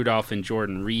 Kyle Rudolph and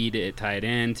Jordan Reed at tight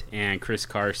end. And Chris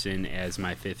Carson as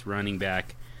my 5th running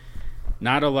back.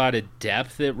 Not a lot of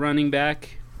depth at running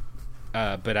back.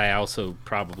 but I also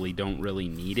probably don't really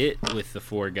need it with the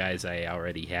 4 guys I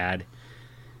already had.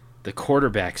 The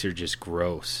quarterbacks are just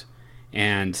gross.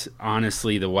 And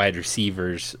honestly, the wide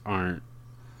receivers aren't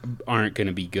going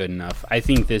to be good enough. I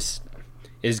think this,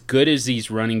 as good as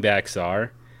these running backs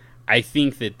are, I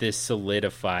think that this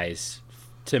solidifies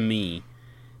to me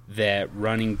that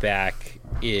running back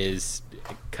is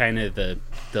kind of the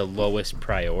lowest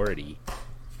priority.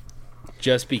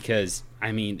 Just because,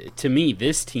 I mean, to me,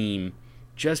 this team,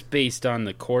 just based on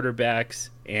the quarterbacks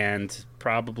and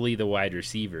probably the wide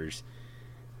receivers,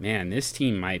 man, this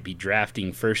team might be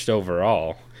drafting first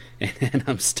overall, and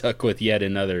I'm stuck with yet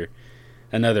another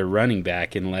running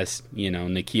back unless,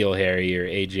 N'Keal Harry or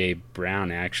A.J.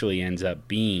 Brown actually ends up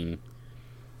being,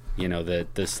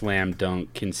 the slam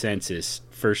dunk consensus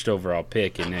first overall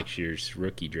pick in next year's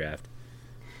rookie draft.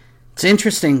 It's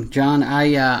interesting, John.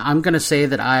 I'm going to say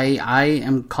that I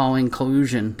am calling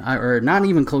collusion, or not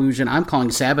even collusion, I'm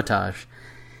calling sabotage.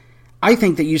 I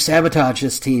think that you sabotaged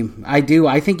this team. I do.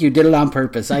 I think you did it on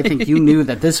purpose. I think you knew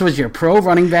that this was your pro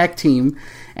running back team,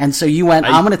 and so you went,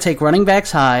 I'm going to take running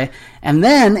backs high, and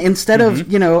then instead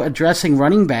of, addressing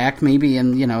running back, maybe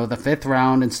in, the 5th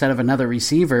round instead of another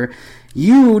receiver,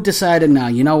 you decided, no,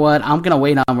 you know what, I'm going to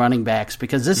wait on running backs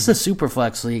because this is a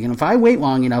SuperFlex league, and if I wait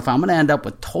long enough, I'm going to end up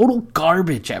with total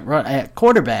garbage at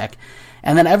quarterback,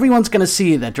 and then everyone's going to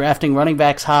see that drafting running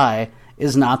backs high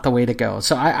is not the way to go.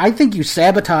 So I think you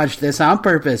sabotaged this on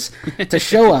purpose to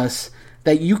show us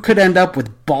that you could end up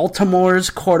with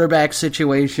Baltimore's quarterback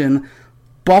situation,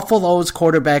 Buffalo's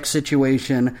quarterback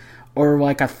situation, or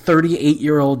like a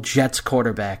 38-year-old Jets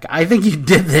quarterback. I think you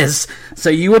did this so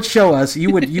you would show us,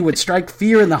 you would strike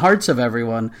fear in the hearts of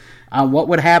everyone on what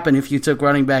would happen if you took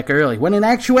running back early. When in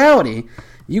actuality,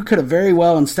 you could have very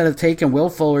well, instead of taking Will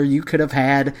Fuller, you could have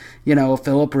had,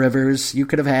 Phillip Rivers. You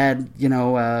could have had,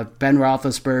 Ben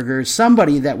Roethlisberger,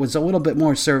 somebody that was a little bit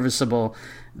more serviceable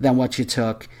than what you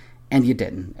took, and you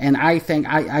didn't. And I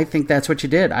think that's what you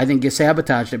did. I think you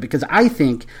sabotaged it because I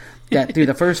think that through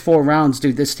the first 4 rounds,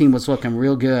 dude, this team was looking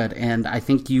real good, and I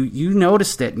think you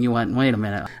noticed it, and you went, wait a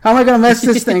minute, how am I going to mess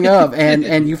this thing up?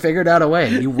 And you figured out a way.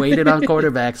 You waited on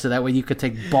quarterbacks so that way you could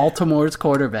take Baltimore's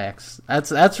quarterbacks.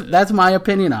 That's my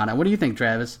opinion on it. What do you think,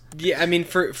 Travis? Yeah, I mean,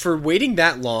 for waiting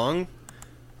that long,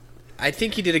 I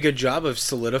think he did a good job of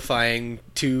solidifying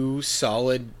 2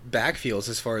 solid backfields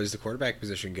as far as the quarterback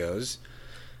position goes.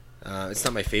 It's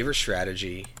not my favorite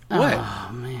strategy. What?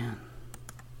 Oh,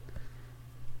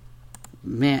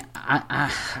 Man,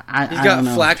 I He's got don't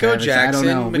know, Flacco, Travis, Jackson.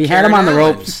 I don't know. McCarron, We had him on the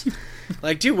Allen. ropes.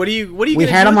 Like, dude, what are you? We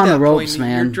had him on the ropes,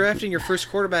 man. You're drafting your first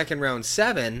quarterback in round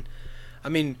 7. I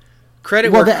mean,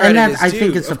 credit Well, where credit and is I due.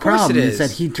 think it's the Of course problem it is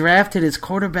that he drafted his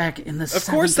quarterback in the 7th round. Of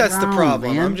course, that's the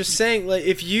problem. Man. I'm just saying, like,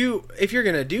 if you're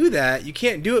gonna do that, you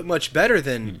can't do it much better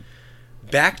than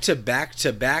back to back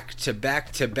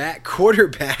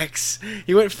quarterbacks.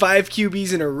 He went 5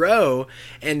 QBs in a row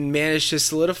and managed to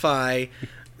solidify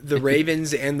the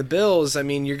Ravens and the Bills. I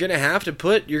mean, you're gonna have to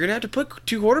put 2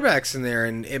 quarterbacks in there,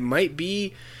 and it might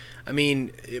be, I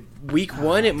mean, week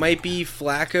 1 it might be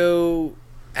Flacco,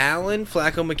 Allen,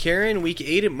 Flacco, McCarron. Week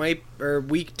 8 it might, or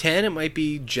week 10 it might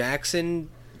be Jackson,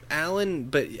 Allen.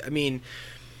 But I mean,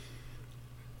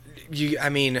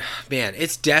 man,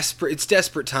 it's desperate. It's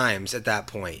desperate times at that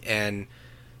point, and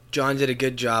John did a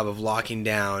good job of locking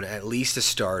down at least a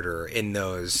starter in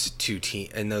those two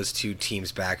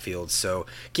teams' backfields. So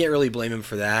can't really blame him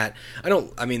for that.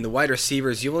 I mean, the wide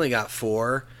receivers, you've only got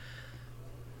 4.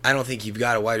 I don't think you've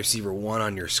got a wide receiver 1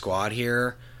 on your squad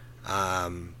here. Oh,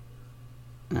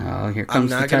 here I'm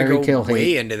comes not the going to Tyreek go Hill way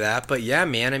hate. into that, but yeah,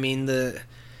 man. I mean that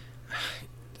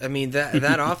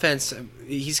offense.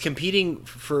 He's competing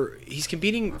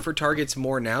for targets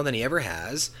more now than he ever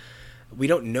has. We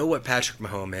don't know what Patrick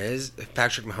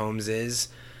Mahomes is.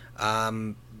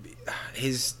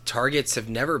 His targets have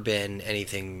never been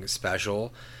anything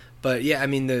special, but yeah, I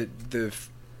mean the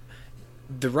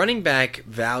running back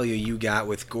value you got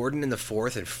with Gordon in the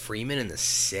 4th and Freeman in the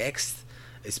 6th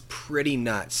is pretty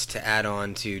nuts to add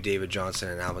on to David Johnson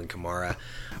and Alvin Kamara.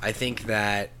 I think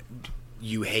that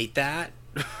you hate that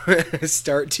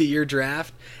start to your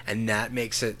draft, and that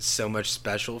makes it so much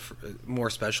more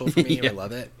special for me. Yeah. I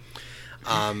love it.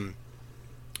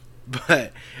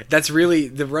 But that's really,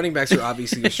 the running backs are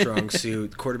obviously a strong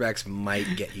suit. Quarterbacks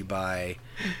might get you by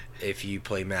if you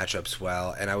play matchups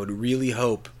well, and I would really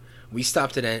hope we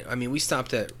stopped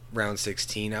at round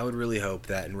 16. I would really hope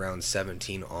that in round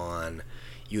 17 on,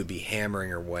 you would be hammering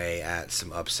your way at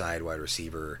some upside wide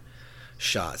receiver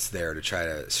shots there to try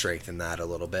to strengthen that a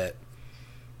little bit.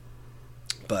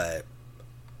 But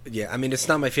yeah, I mean, it's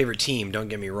not my favorite team, don't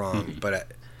get me wrong,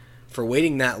 but for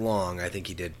waiting that long, I think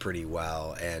he did pretty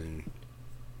well. And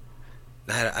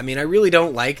I mean, I really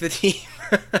don't like the team.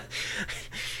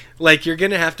 Like, you're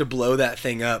gonna have to blow that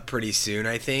thing up pretty soon,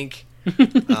 I think.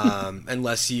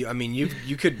 Unless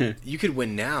you could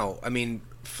win now. I mean,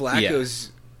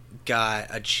 Flacco's got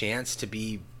a chance to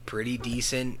be pretty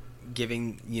decent,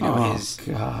 giving his.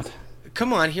 God.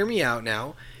 Come on, hear me out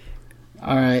now.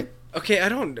 All right. Okay, I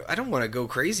don't want to go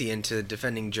crazy into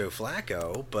defending Joe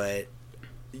Flacco, but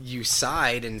you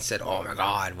sighed and said, "Oh my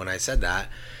God," when I said that.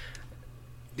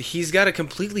 He's got a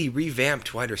completely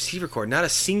revamped wide receiver core. Not a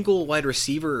single wide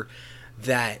receiver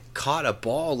that caught a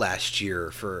ball last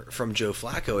year from Joe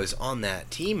Flacco is on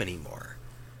that team anymore.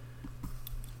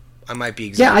 I might be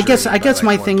exaggerating. Yeah, I guess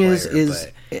my thing is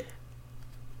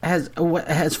has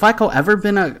Flacco ever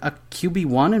been a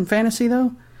QB1 in fantasy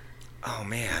though? Oh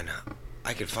man,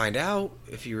 I could find out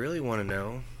if you really want to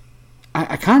know.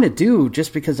 I kind of do,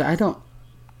 just because I don't.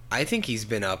 I think he's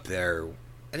been up there.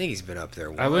 I think he's been up there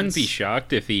once. I wouldn't be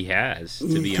shocked if he has,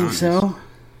 to be honest. So?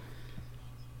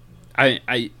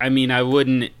 I mean, I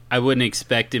wouldn't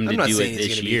expect him to do it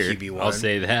this year. I'll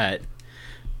say that.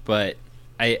 But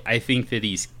I think that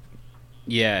he's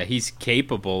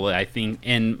capable, I think,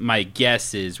 and my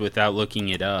guess is, without looking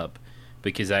it up,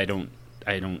 because I don't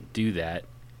do that.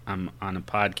 I'm on a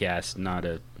podcast, not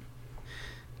a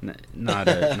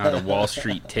Wall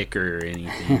Street ticker or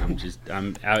anything.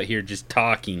 I'm out here just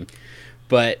talking.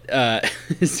 But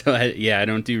so I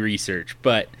don't do research,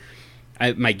 but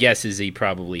my guess is he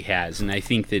probably has, and I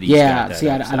think that he's got that.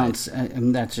 Yeah, see, I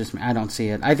don't. That's just I don't see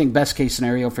it. I think best case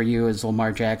scenario for you is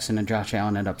Lamar Jackson and Josh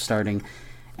Allen end up starting,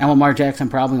 and Lamar Jackson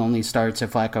probably only starts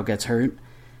if Flacco gets hurt.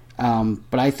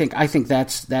 But I think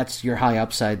that's your high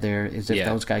upside there is if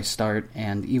those guys start,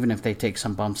 and even if they take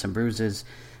some bumps and bruises,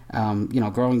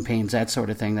 growing pains, that sort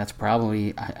of thing. That's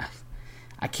probably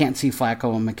I can't see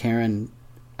Flacco and McCarron.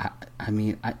 I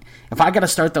mean, if I got to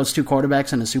start those two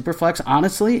quarterbacks in a SuperFlex,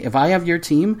 honestly, if I have your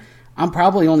team, I'm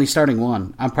probably only starting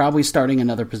one. I'm probably starting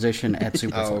another position at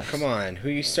SuperFlex. Oh, come on. Who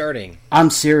are you starting?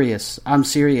 I'm serious.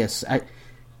 Kenny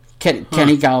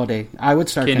Galladay. I would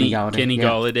start Kenny Galladay. Kenny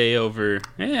Galladay over...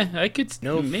 I could...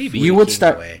 No, maybe. You would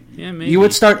start... Yeah, maybe. You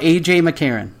would start A.J.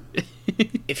 McCarron.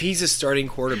 If he's a starting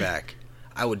quarterback,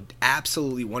 I would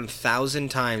absolutely 1,000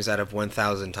 times out of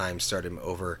 1,000 times start him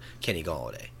over Kenny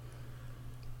Galladay.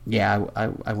 Yeah,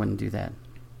 I wouldn't do that.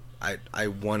 I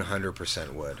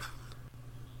 100% would.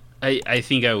 I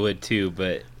think I would too,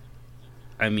 but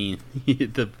I mean,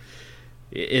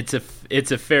 it's a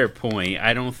fair point.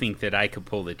 I don't think that I could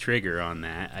pull the trigger on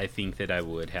that. I think that I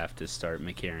would have to start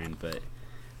McCarron, but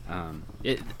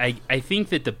I think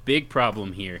that the big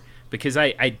problem here, because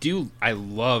I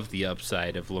love the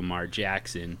upside of Lamar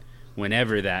Jackson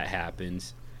whenever that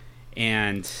happens,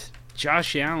 and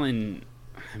Josh Allen.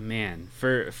 Man,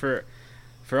 for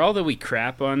all that we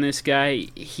crap on this guy,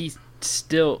 he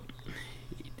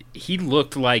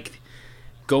looked like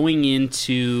going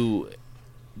into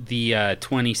the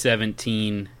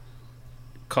 2017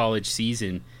 college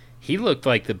season. He looked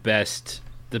like the best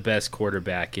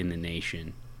quarterback in the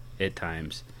nation at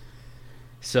times.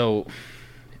 So,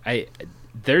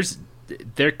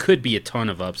 there could be a ton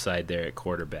of upside there at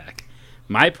quarterback.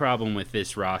 My problem with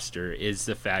this roster is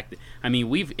the fact that, I mean,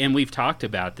 we've talked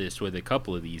about this with a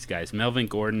couple of these guys, Melvin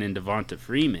Gordon and Devonta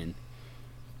Freeman.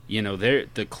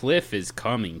 The cliff is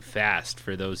coming fast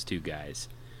for those two guys.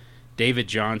 David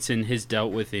Johnson has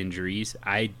dealt with injuries.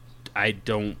 I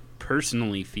don't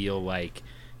personally feel like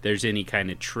there's any kind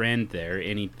of trend there,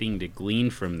 anything to glean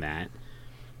from that.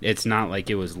 It's not like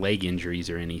it was leg injuries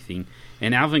or anything.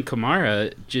 And Alvin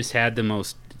Kamara just had the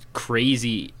most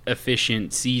crazy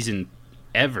efficient season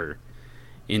ever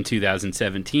in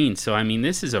 2017. So, I mean,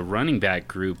 this is a running back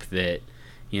group that,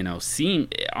 seeing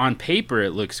on paper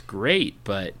it looks great,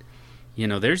 but,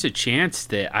 there's a chance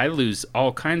that I lose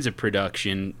all kinds of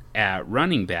production at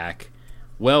running back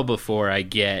well before I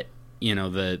get,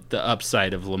 the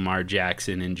upside of Lamar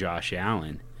Jackson and Josh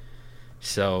Allen.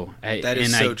 So that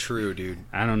is so true, dude.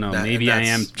 I don't know. Maybe I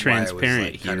am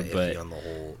transparent here, but on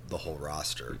the whole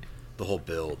roster, the whole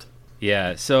build.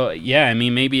 Yeah, so, I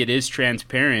mean, maybe it is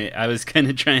transparent. I was kind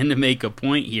of trying to make a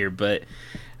point here, but,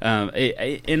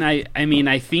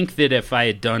 I think that if I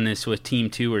had done this with Team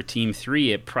 2 or Team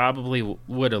 3, it probably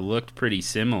would have looked pretty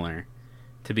similar,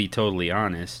 to be totally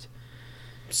honest.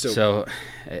 So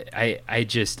I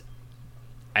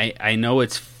know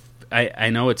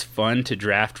it's fun to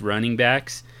draft running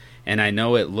backs, and I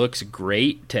know it looks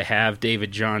great to have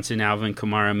David Johnson, Alvin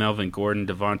Kamara, Melvin Gordon,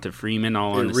 Devonta Freeman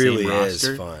all on the same roster. It really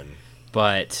is fun.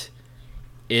 But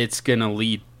it's going to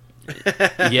lead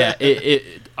Yeah,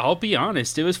 I'll be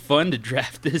honest, it was fun to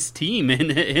draft this team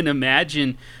and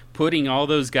imagine putting all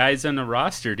those guys on the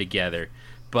roster together.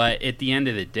 But at the end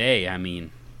of the day, I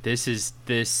mean, this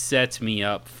sets me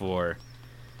up for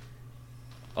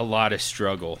a lot of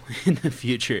struggle in the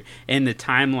future, and the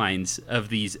timelines of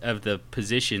the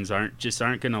positions aren't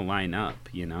going to line up,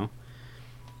 you know.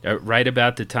 Right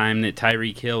about the time that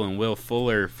Tyreek Hill and Will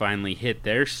Fuller finally hit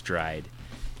their stride,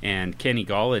 and Kenny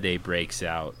Golladay breaks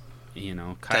out, you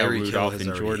know, Kyle Tyreek Rudolph Hill and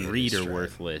has Jordan already Reed hit are his stride.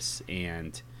 worthless,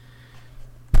 and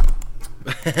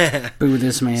Boo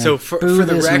this man. So for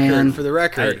the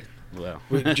record, well,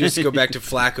 we just go back to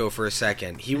Flacco for a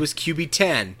second. He was QB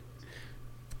 10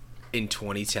 in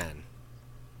 2010.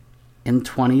 In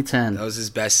 2010. That was his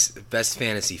best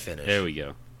fantasy finish. there we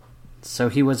go. So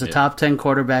he was a top 10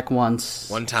 quarterback once.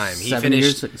 One time. He 7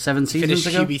 seasons finished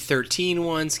ago? QB 13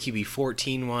 once, QB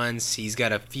 14 once. He's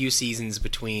got a few seasons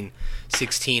between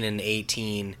 16 and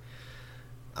 18.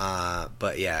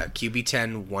 But yeah, QB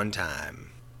 10 one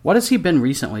time. What has he been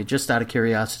recently, just out of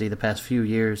curiosity, the past few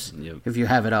years, Yep. if you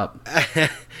have it up?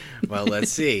 Well,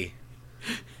 let's see.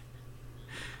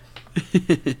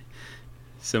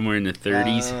 Somewhere in the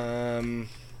 30s.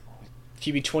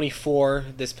 QB 24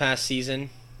 this past season.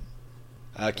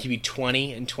 QB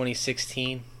 20 in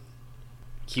 2016.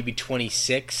 QB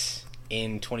 26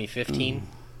 in 2015.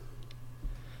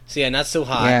 So yeah, not so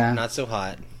hot. Yeah. Not so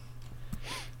hot.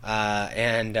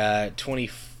 And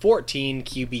 2014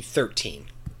 QB 13.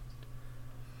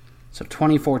 So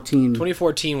 2014.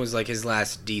 2014 was like his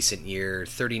last decent year.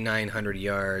 3,900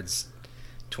 yards,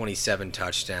 27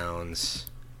 touchdowns.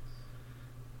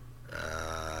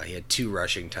 He had 2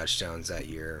 rushing touchdowns that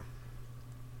year.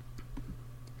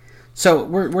 So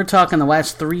we're talking the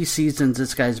last 3 seasons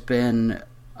this guy's been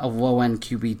a low-end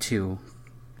QB2.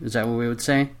 Is that what we would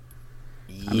say?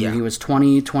 Yeah. I mean, he was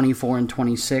 20, 24, and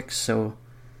 26, so...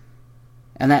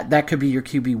 And that could be your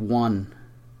QB1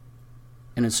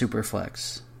 in a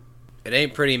SuperFlex. It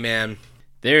ain't pretty, man.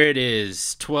 There it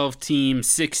is. 12 teams,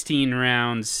 16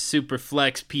 rounds,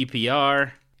 SuperFlex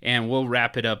PPR. And we'll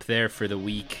wrap it up there for the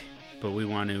week. But we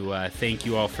want to thank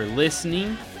you all for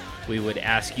listening. We would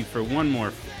ask you for one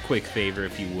more quick favor,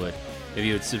 if you would. If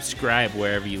you would subscribe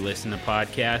wherever you listen to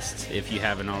podcasts, if you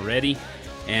haven't already.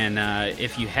 And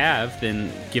if you have,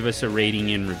 then give us a rating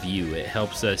and review. It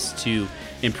helps us to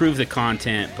improve the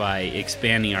content by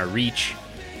expanding our reach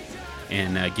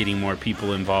and getting more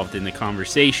people involved in the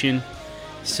conversation.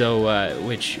 So,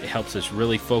 which helps us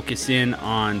really focus in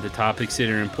on the topics that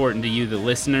are important to you, the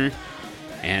listener.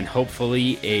 And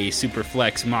hopefully a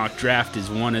SuperFlex mock draft is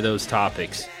one of those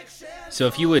topics. So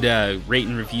if you would rate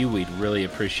and review, we'd really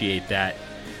appreciate that.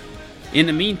 In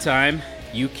the meantime,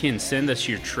 you can send us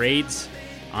your trades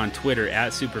on Twitter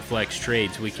at SuperFlex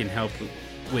Trades. We can help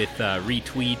with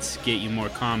retweets, get you more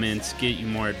comments, get you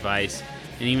more advice,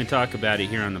 and even talk about it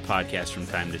here on the podcast from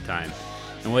time to time.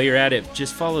 And while you're at it,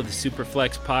 just follow the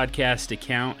SuperFlex podcast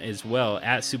account as well,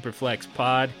 at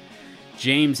SuperFlexPod.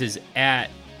 James is at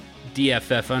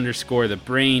DFF_the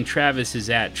brain. Travis is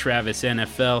at Travis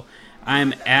NFL.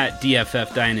 I'm at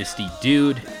DFF Dynasty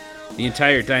Dude. The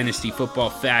entire Dynasty Football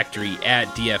Factory at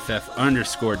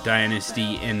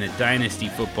DFF_Dynasty, and the Dynasty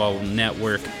Football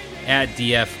Network at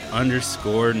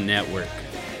DF_Network.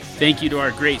 Thank you to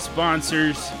our great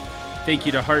sponsors. Thank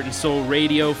you to Heart and Soul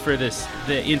Radio for the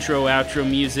intro outro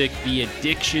music, the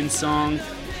Addiction song.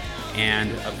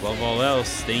 And above all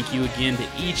else, thank you again to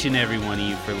each and every one of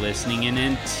you for listening. And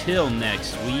until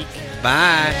next week,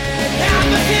 Bye. Have a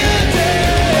good day.